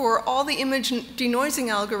for all the image denoising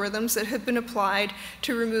algorithms that have been applied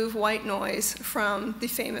to remove white noise from the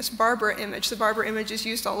famous Barbara image. The Barbara image is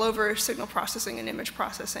used all over signal processing and image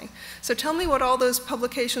processing. So tell me what all those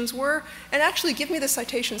publications were, and actually give me the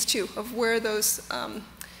citations too of where those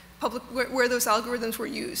where those algorithms were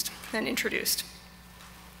used and introduced.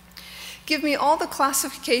 Give me all the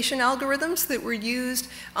classification algorithms that were used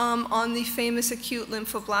on the famous acute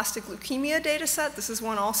lymphoblastic leukemia data set. This is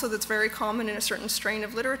one also that's very common in a certain strain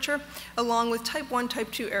of literature, along with type 1,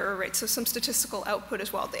 type 2 error rates, so some statistical output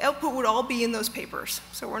as well. The output would all be in those papers,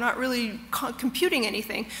 so we're not really computing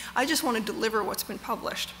anything. I just want to deliver what's been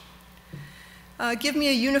published. Give me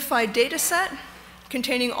a unified data set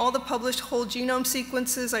containing all the published whole genome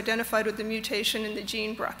sequences identified with the mutation in the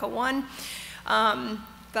gene BRCA1.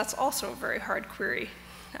 That's also a very hard query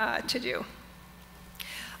to do.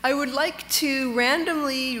 I would like to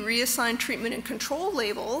randomly reassign treatment and control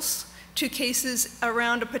labels to cases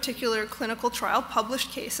around a particular clinical trial,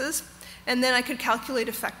 published cases, and then I could calculate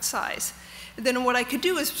effect size. Then what I could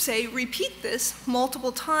do is say, repeat this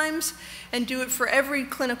multiple times and do it for every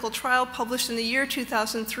clinical trial published in the year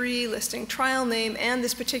 2003, listing trial name and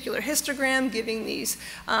this particular histogram, giving these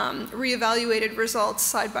reevaluated results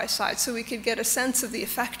side by side, so we could get a sense of the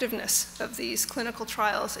effectiveness of these clinical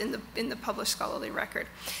trials in the published scholarly record.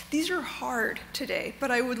 These are hard today,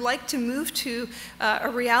 but I would like to move to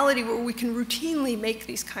a reality where we can routinely make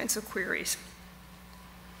these kinds of queries.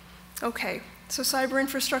 Okay. So cyber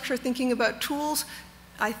infrastructure, thinking about tools,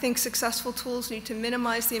 I think successful tools need to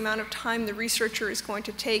minimize the amount of time the researcher is going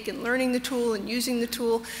to take in learning the tool and using the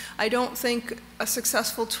tool. I don't think a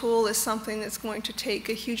successful tool is something that's going to take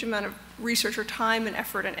a huge amount of researcher time and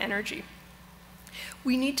effort and energy.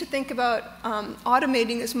 We need to think about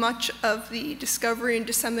automating as much of the discovery and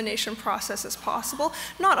dissemination process as possible,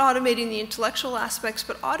 not automating the intellectual aspects,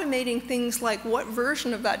 but automating things like what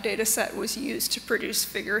version of that data set was used to produce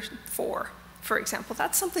figure 4. For example,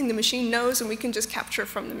 that's something the machine knows and we can just capture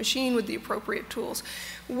from the machine with the appropriate tools.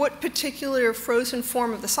 What particular frozen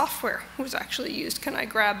form of the software was actually used? Can I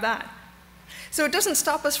grab that? So it doesn't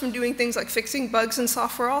stop us from doing things like fixing bugs in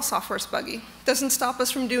software. All software is buggy. It doesn't stop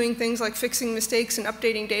us from doing things like fixing mistakes and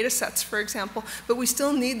updating data sets, for example, but we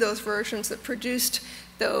still need those versions that produced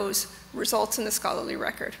those results in the scholarly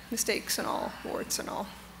record, mistakes and all, warts and all.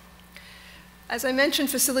 As I mentioned,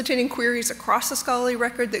 facilitating queries across the scholarly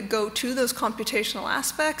record that go to those computational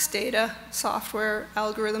aspects, data, software,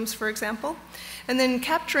 algorithms, for example, and then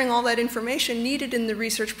capturing all that information needed in the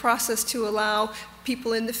research process to allow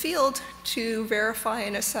people in the field to verify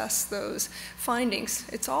and assess those findings.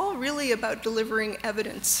 It's all really about delivering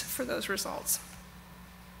evidence for those results.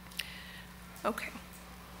 Okay.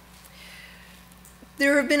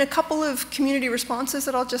 There have been a couple of community responses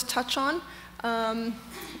that I'll just touch on.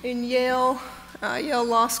 In Yale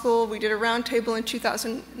Law School, we did a roundtable in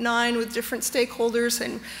 2009 with different stakeholders,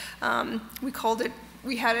 and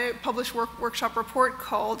we had a published workshop report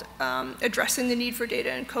called Addressing the Need for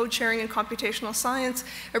Data and Code Sharing in Computational Science.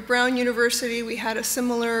 At Brown University, we had a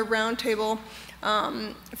similar roundtable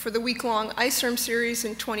for the week-long ICERM series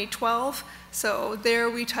in 2012. So there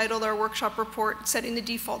we titled our workshop report, Setting the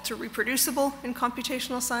Default to Reproducible in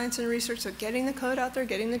Computational Science and Research. So getting the code out there,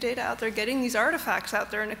 getting the data out there, getting these artifacts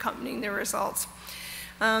out there and accompanying their results.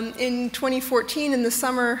 In 2014, in the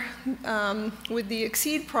summer, with the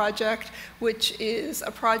Exceed project, which is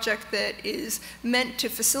a project that is meant to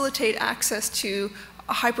facilitate access to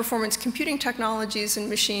high-performance computing technologies and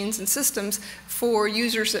machines and systems for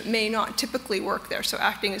users that may not typically work there, so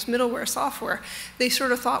acting as middleware software, they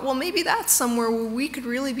sort of thought, well, maybe that's somewhere where we could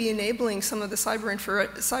really be enabling some of the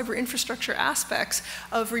cyber infrastructure aspects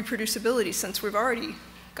of reproducibility. Since we've already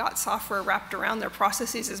got software wrapped around their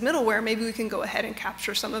processes as middleware, maybe we can go ahead and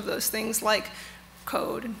capture some of those things like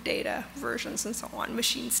code, data, versions, and so on,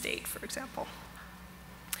 machine state, for example.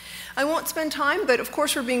 I won't spend time, but of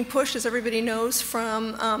course we're being pushed, as everybody knows,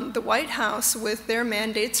 from the White House with their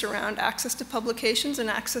mandates around access to publications and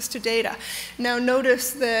access to data. Now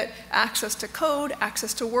notice that access to code,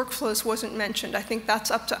 access to workflows wasn't mentioned. I think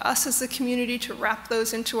that's up to us as a community to wrap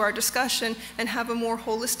those into our discussion and have a more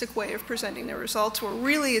holistic way of presenting the results, where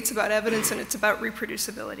really it's about evidence and it's about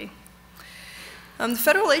reproducibility. The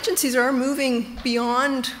federal agencies are moving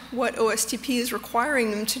beyond what OSTP is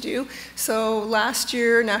requiring them to do. So last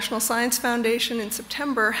year, National Science Foundation in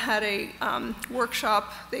September had a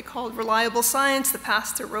workshop they called Reliable Science, the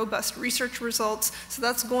Path to Robust Research Results. So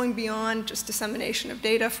that's going beyond just dissemination of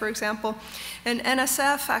data, for example. And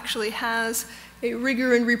NSF actually has a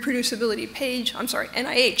rigor and reproducibility page,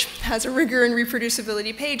 NIH has a rigor and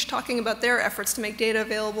reproducibility page talking about their efforts to make data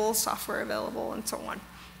available, software available, and so on.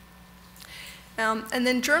 And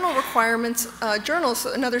then journal requirements, journals,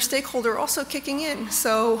 another stakeholder also kicking in.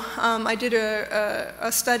 So I did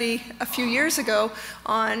a study a few years ago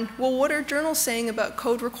on, well, what are journals saying about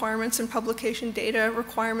code requirements and publication, data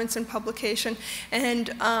requirements and publication? And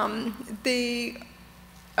they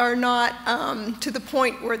are not to the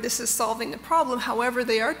point where this is solving the problem. However,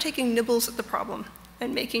 they are taking nibbles at the problem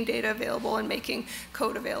and making data available and making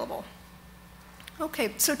code available.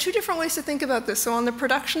 Okay, so two different ways to think about this. So on the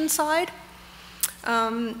production side,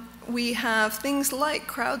 we have things like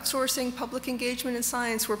crowdsourcing, public engagement in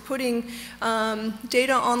science. We're putting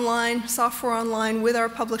data online, software online with our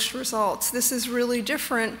published results. This is really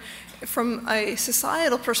different from a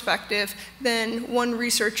societal perspective than one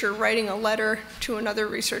researcher writing a letter to another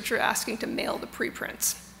researcher asking to mail the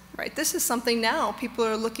preprints. Right? This is something now, people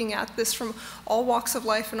are looking at this from all walks of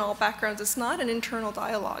life and all backgrounds. It's not an internal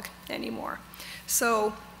dialogue anymore.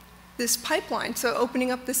 So this pipeline, so opening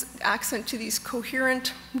up this accent to these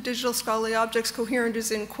coherent digital scholarly objects, coherent is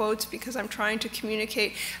in quotes because I'm trying to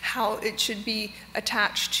communicate how it should be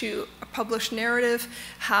attached to a published narrative,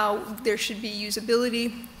 how there should be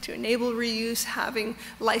usability to enable reuse, having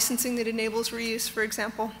licensing that enables reuse, for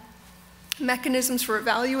example. Mechanisms for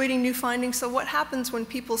evaluating new findings. So what happens when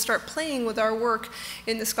people start playing with our work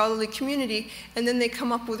in the scholarly community and then they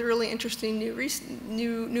come up with really interesting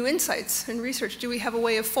new insights and research? Do we have a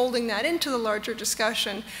way of folding that into the larger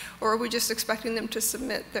discussion, or are we just expecting them to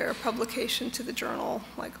submit their publication to the journal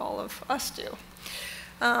like all of us do?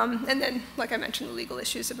 And then, like I mentioned, the legal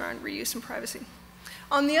issues around reuse and privacy.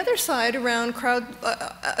 On the other side, around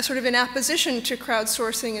sort of in opposition to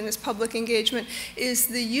crowdsourcing and this public engagement, is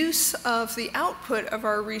the use of the output of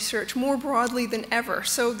our research more broadly than ever.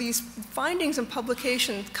 So these findings and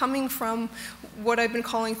publications coming from what I've been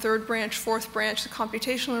calling third branch, fourth branch, the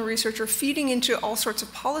computational research, are feeding into all sorts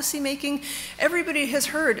of policy making. Everybody has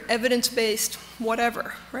heard evidence-based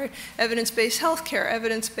whatever, right? Evidence-based healthcare,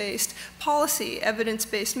 evidence-based policy,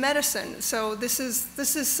 evidence-based medicine. So this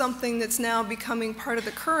is something that's now becoming part of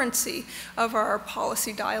the currency of our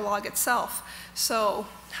policy dialogue itself. So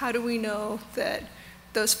how do we know that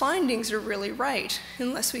those findings are really right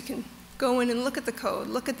unless we can go in and look at the code,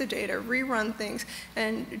 look at the data, rerun things,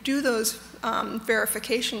 and do those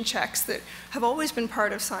verification checks that have always been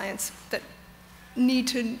part of science that need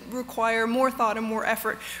to require more thought and more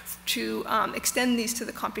effort to extend these to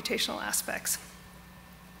the computational aspects.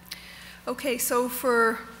 Okay, so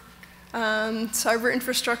for cyber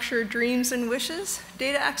infrastructure dreams and wishes,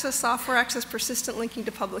 data access, software access, persistent linking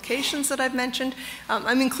to publications that I've mentioned.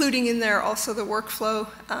 I'm including in there also the workflow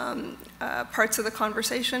parts of the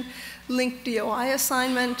conversation. Linked DOI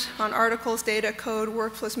assignment on articles, data, code,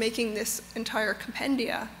 workflows, making this entire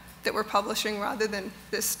compendia that we're publishing rather than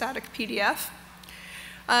this static PDF.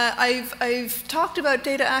 I've talked about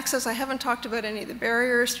data access. I haven't talked about any of the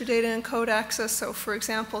barriers to data and code access. So for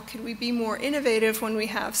example, could we be more innovative when we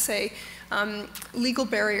have, say, legal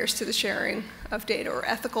barriers to the sharing of data or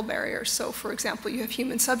ethical barriers? So for example, you have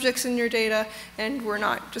human subjects in your data, and we're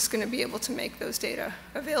not just going to be able to make those data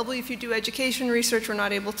available. If you do education research, we're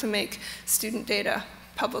not able to make student data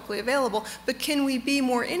publicly available, but can we be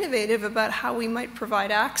more innovative about how we might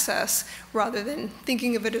provide access rather than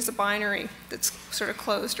thinking of it as a binary that's sort of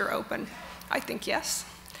closed or open? I think yes.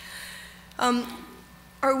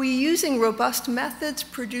 Are we using robust methods,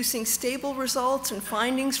 producing stable results and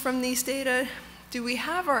findings from these data? Do we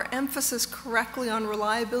have our emphasis correctly on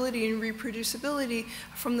reliability and reproducibility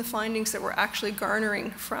from the findings that we're actually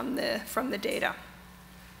garnering from the data?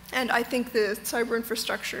 And I think the cyber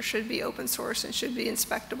infrastructure should be open source and should be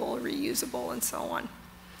inspectable, reusable, and so on.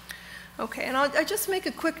 Okay, and I'll just make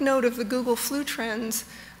a quick note of the Google Flu Trends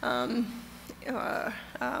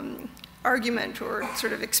argument or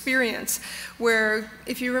sort of experience, where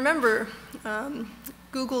if you remember,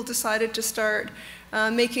 Google decided to start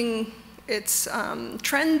making its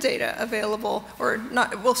trend data available, or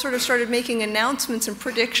not, well, sort of started making announcements and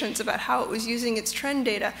predictions about how it was using its trend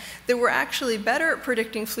data that were actually better at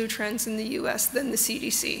predicting flu trends in the US than the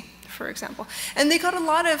CDC, for example. And they got a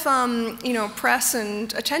lot of press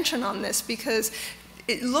and attention on this because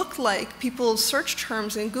it looked like people's search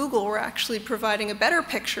terms in Google were actually providing a better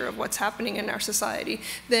picture of what's happening in our society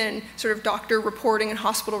than sort of doctor reporting and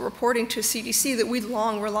hospital reporting to CDC that we'd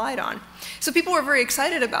long relied on. So people were very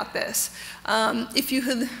excited about this. If you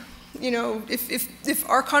had, if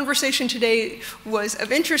our conversation today was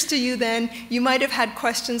of interest to you then, you might have had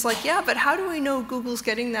questions like, yeah, but how do we know Google's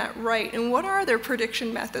getting that right? And what are their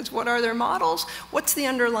prediction methods? What are their models? What's the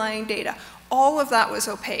underlying data? All of that was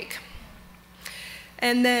opaque.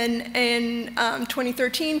 And then in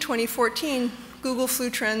 2013, 2014, Google flu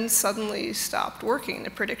trends suddenly stopped working. The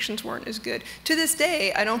predictions weren't as good. To this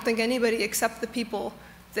day, I don't think anybody except the people,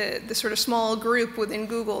 the sort of small group within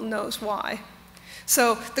Google knows why.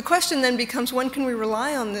 So the question then becomes, when can we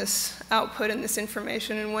rely on this output and this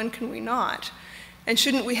information, and when can we not? And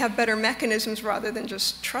shouldn't we have better mechanisms rather than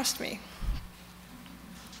just trust me?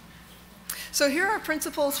 So here are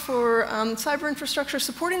principles for cyber infrastructure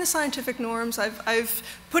supporting the scientific norms. I've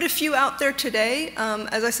put a few out there today.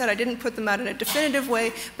 As I said, I didn't put them out in a definitive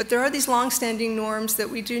way, but there are these long-standing norms that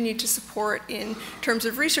we do need to support in terms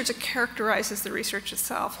of research that characterizes the research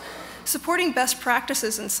itself. Supporting best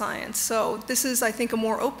practices in science. So this is, I think, a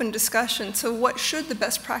more open discussion. So what should the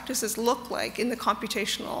best practices look like in the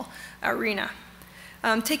computational arena?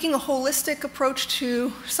 Taking a holistic approach to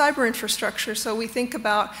cyber infrastructure. So we think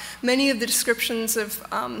about many of the descriptions of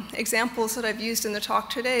examples that I've used in the talk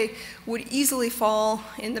today would easily fall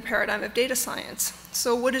in the paradigm of data science.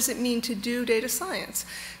 So what does it mean to do data science?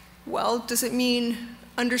 Well, does it mean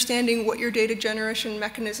understanding what your data generation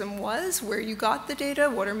mechanism was, where you got the data,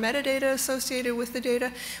 what are metadata associated with the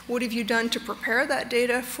data, what have you done to prepare that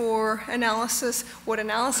data for analysis, what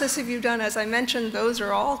analysis have you done? As I mentioned, those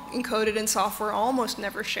are all encoded in software, almost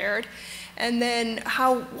never shared. And then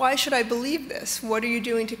why should I believe this? What are you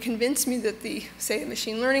doing to convince me that the, say,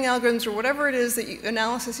 machine learning algorithms or whatever it is that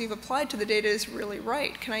analysis you've applied to the data is really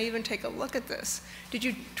right? Can I even take a look at this? Did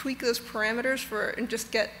you tweak those parameters and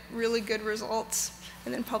just get really good results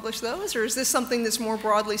and then publish those? Or is this something that's more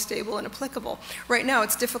broadly stable and applicable? Right now,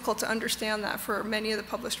 it's difficult to understand that for many of the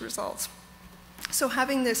published results. So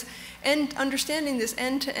having this understanding this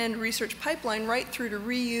end-to-end research pipeline right through to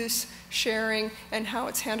reuse, sharing, and how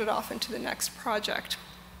it's handed off into the next project.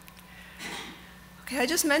 Okay, I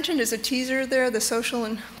just mentioned as a teaser there the social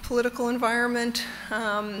and political environment,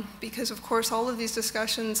 because of course all of these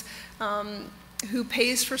discussions, who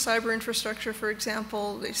pays for cyber infrastructure, for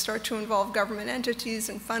example, they start to involve government entities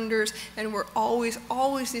and funders, and we're always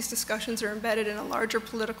these discussions are embedded in a larger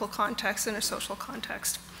political context and a social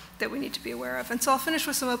context that we need to be aware of. And so I'll finish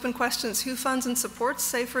with some open questions. Who funds and supports,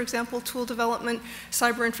 say, for example, tool development,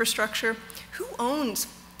 cyber infrastructure? Who owns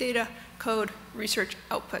data, code, research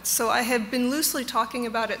outputs? So I have been loosely talking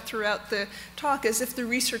about it throughout the talk as if the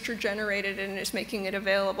researcher generated it and is making it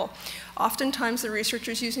available. Oftentimes the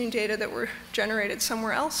researcher is using data that were generated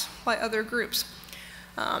somewhere else by other groups.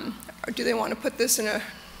 Or do they want to put this in a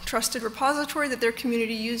trusted repository that their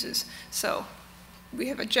community uses? So we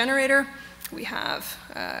have a generator, we have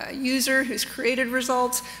a user who's created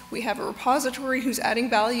results, we have a repository who's adding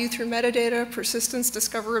value through metadata, persistence,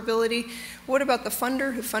 discoverability. What about the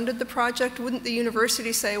funder who funded the project? Wouldn't the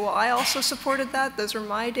university say, well, I also supported that, those are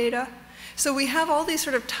my data? So we have all these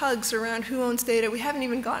sort of tugs around who owns data. We haven't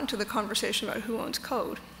even gotten to the conversation about who owns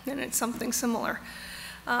code, and it's something similar.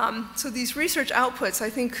 So these research outputs, I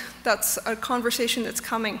think that's a conversation that's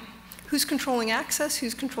coming. Who's controlling access?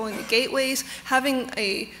 Who's controlling the gateways? Having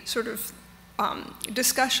a sort of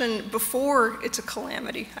discussion before it's a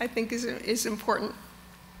calamity, I think is important.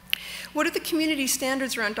 What are the community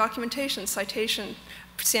standards around documentation, citation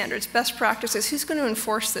standards, best practices? Who's going to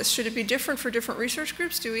enforce this? Should it be different for different research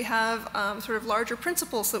groups? Do we have sort of larger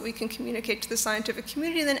principles that we can communicate to the scientific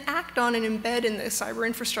community and then act on and embed in the cyber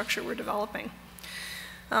infrastructure we're developing?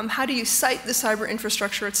 How do you cite the cyber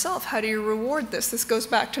infrastructure itself? How do you reward this? This goes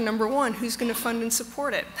back to number one, who's going to fund and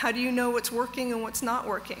support it? How do you know what's working and what's not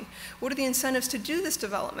working? What are the incentives to do this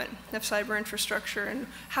development of cyber infrastructure? And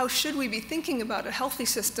how should we be thinking about a healthy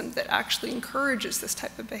system that actually encourages this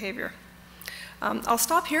type of behavior? I'll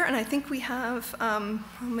stop here, and I think we have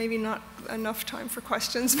maybe not enough time for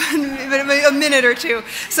questions, but a minute or two.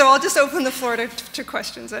 So I'll just open the floor to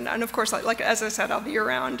questions. And of course, like as I said, I'll be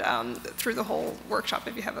around through the whole workshop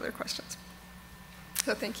if you have other questions.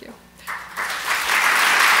 So thank you.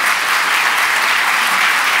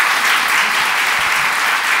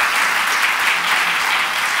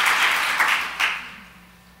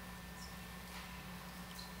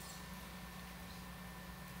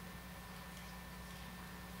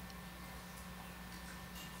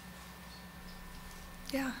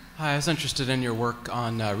 Hi, I was interested in your work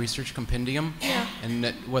on Research Compendium, and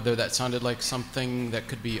whether that sounded like something that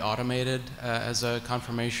could be automated as a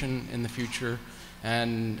confirmation in the future.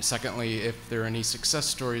 And secondly, if there are any success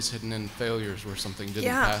stories hidden in failures where something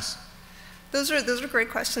didn't pass. Those are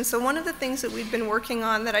great questions. So one of the things that we've been working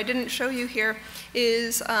on that I didn't show you here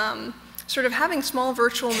is sort of having small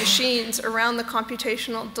virtual machines around the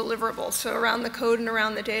computational deliverables, so around the code and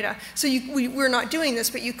around the data. So we're not doing this,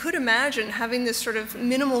 but you could imagine having this sort of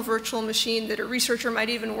minimal virtual machine that a researcher might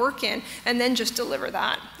even work in, and then just deliver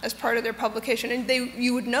that as part of their publication. And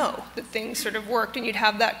you would know that things sort of worked, and you'd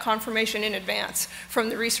have that confirmation in advance from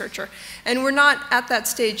the researcher. And we're not at that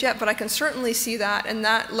stage yet, but I can certainly see that and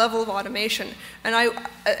that level of automation. And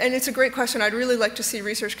it's a great question. I'd really like to see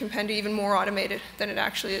Research Compendia even more automated than it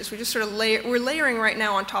actually is. We just sort of we're layering right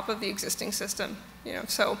now on top of the existing system,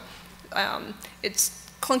 so it's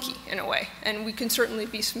clunky in a way, and we can certainly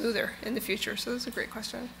be smoother in the future. So that's a great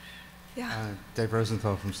question. Yeah. Dave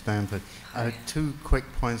Rosenthal from Stanford. Two quick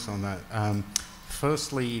points on that.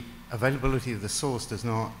 Firstly, availability of the source does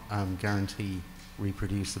not guarantee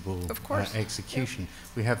reproducible execution.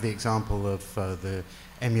 Yep. We have the example of the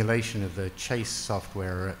emulation of the Chase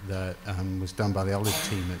software that was done by the Olive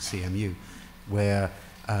team at CMU, where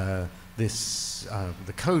the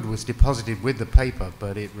code was deposited with the paper,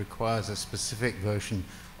 but it requires a specific version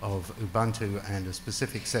of Ubuntu and a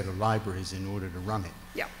specific set of libraries in order to run it.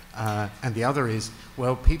 Yeah. And the other is,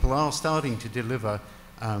 well, people are starting to deliver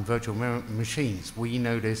virtual machines. We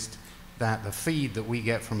noticed that the feed that we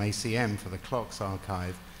get from ACM for the clocks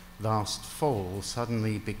archive last fall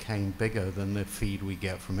suddenly became bigger than the feed we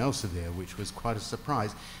get from Elsevier, which was quite a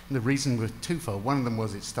surprise. And the reason was twofold. One of them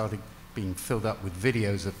was it started being filled up with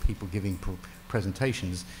videos of people giving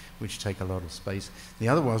presentations, which take a lot of space. The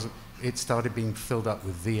other was it started being filled up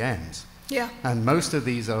with VMs. Yeah. And most of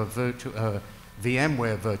these are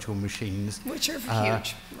VMware virtual machines. Which are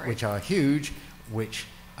huge. Right. Which are huge, which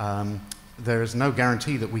there is no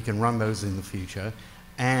guarantee that we can run those in the future,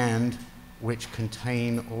 and which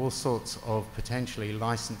contain all sorts of potentially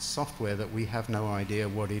licensed software that we have no idea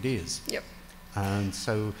what it is. Yep. And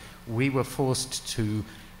so we were forced to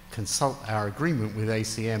consult our agreement with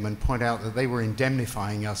ACM and point out that they were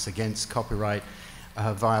indemnifying us against copyright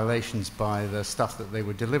violations by the stuff that they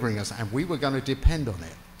were delivering us, and we were going to depend on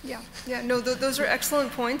it. Yeah, no, those are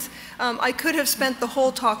excellent points. I could have spent the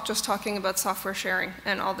whole talk just talking about software sharing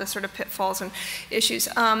and all the sort of pitfalls and issues.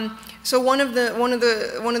 So one of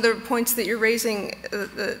the points that you're raising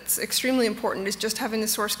that's extremely important is just having the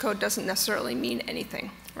source code doesn't necessarily mean anything,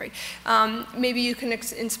 right? Maybe you can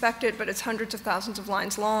inspect it, but it's hundreds of thousands of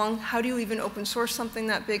lines long. How do you even open source something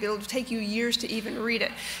that big? It'll take you years to even read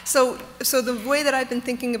it. So the way that I've been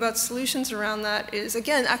thinking about solutions around that is,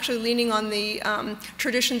 again, actually leaning on the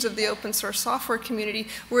traditions of the open source software community,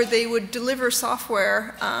 where they would deliver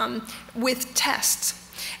software with tests.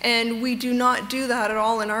 And we do not do that at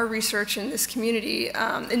all in our research in this community,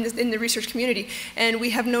 in the research community. And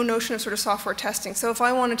we have no notion of sort of software testing. So if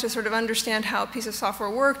I wanted to sort of understand how a piece of software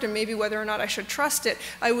worked and maybe whether or not I should trust it,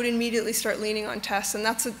 I would immediately start leaning on tests. And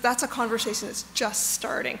that's a conversation that's just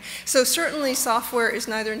starting. So certainly software is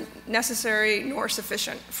neither necessary nor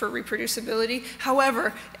sufficient for reproducibility.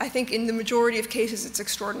 However, I think in the majority of cases it's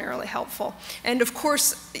extraordinarily helpful. And of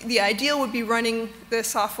course, the ideal would be running the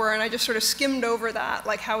software, and I just sort of skimmed over that,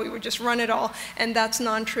 like how we would just run it all, and that's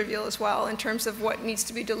non-trivial as well in terms of what needs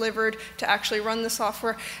to be delivered to actually run the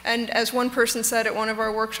software. And as one person said at one of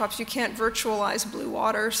our workshops, you can't virtualize blue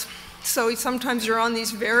waters. So sometimes you're on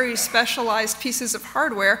these very specialized pieces of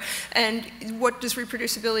hardware, and what does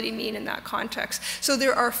reproducibility mean in that context? So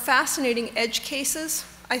there are fascinating edge cases,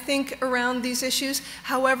 I think, around these issues.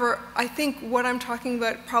 However, I think what I'm talking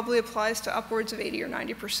about probably applies to upwards of 80 or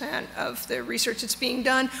 90% of the research that's being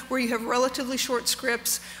done, where you have relatively short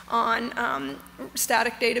scripts on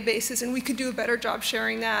static databases, and we could do a better job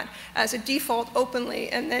sharing that as a default openly,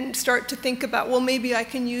 and then start to think about, well, maybe I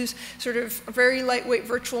can use sort of very lightweight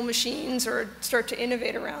virtual machines or start to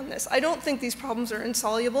innovate around this. I don't think these problems are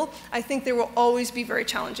insoluble. I think there will always be very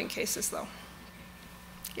challenging cases, though.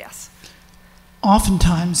 Yes.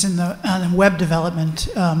 Oftentimes in the web development,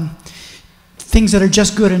 things that are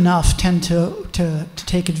just good enough tend to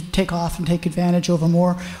take off and take advantage over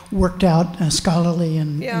more worked out, scholarly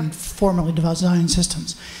and formally designed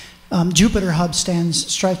systems. Jupyter Hub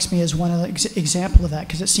strikes me as one of the example of that,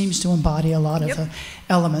 because it seems to embody a lot of the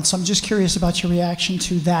elements. So I'm just curious about your reaction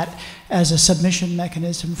to that as a submission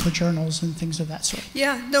mechanism for journals and things of that sort.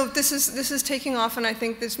 Yeah, no, this is taking off, and I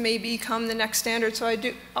think this may become the next standard. So I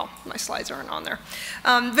do. Oh, my slides aren't on there,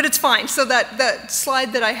 but it's fine. So that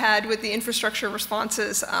slide that I had with the infrastructure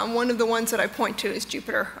responses, one of the ones that I point to is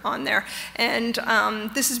Jupyter on there, and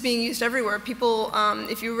this is being used everywhere. People,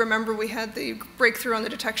 if you remember, we had the breakthrough on the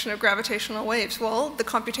detection of gravitational waves. Well, the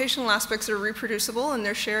computational aspects are reproducible, and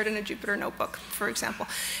they're shared in a Jupyter notebook, for example.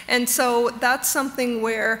 And so that's something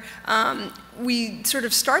where we sort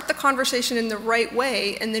of start the conversation in the right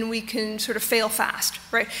way, and then we can sort of fail fast,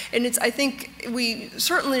 right? And I think we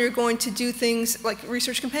certainly are going to do things like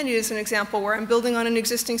Research Compendium is an example where I'm building on an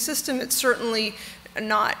existing system. It's certainly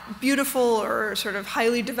not beautiful or sort of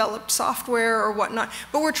highly developed software or whatnot,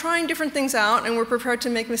 but we're trying different things out, and we're prepared to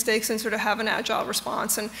make mistakes and sort of have an agile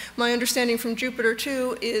response. And my understanding from Jupyter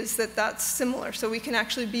too is that that's similar, so we can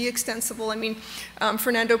actually be extensible. I mean,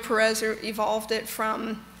 Fernando Perez evolved it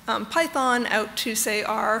from Python out to, say,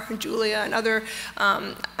 R, Julia, and other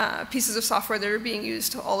pieces of software that are being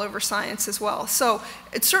used all over science as well. So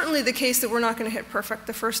it's certainly the case that we're not going to hit perfect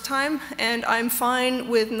the first time, and I'm fine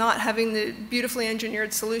with not having the beautifully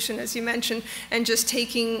engineered solution, as you mentioned, and just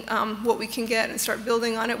taking what we can get and start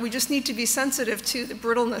building on it. We just need to be sensitive to the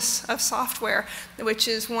brittleness of software, which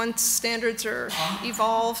is once standards are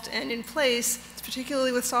evolved and in place,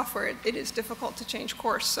 particularly with software, it is difficult to change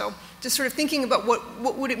course. So just sort of thinking about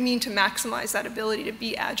what would it mean to maximize that ability to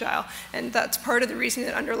be agile. And that's part of the reason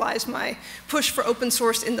that underlies my push for open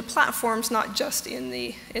source in the platforms, not just in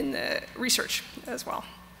the research as well.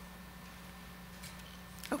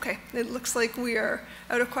 Okay, it looks like we are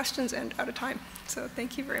out of questions and out of time. So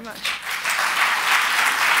thank you very much.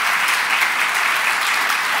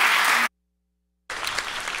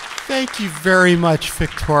 Thank you very much,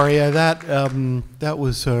 Victoria. That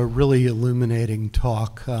was a really illuminating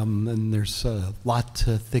talk, and there's a lot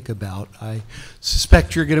to think about. I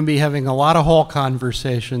suspect you're going to be having a lot of hall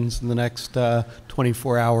conversations in the next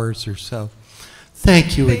 24 hours or so.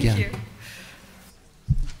 Thank you again. Thank you.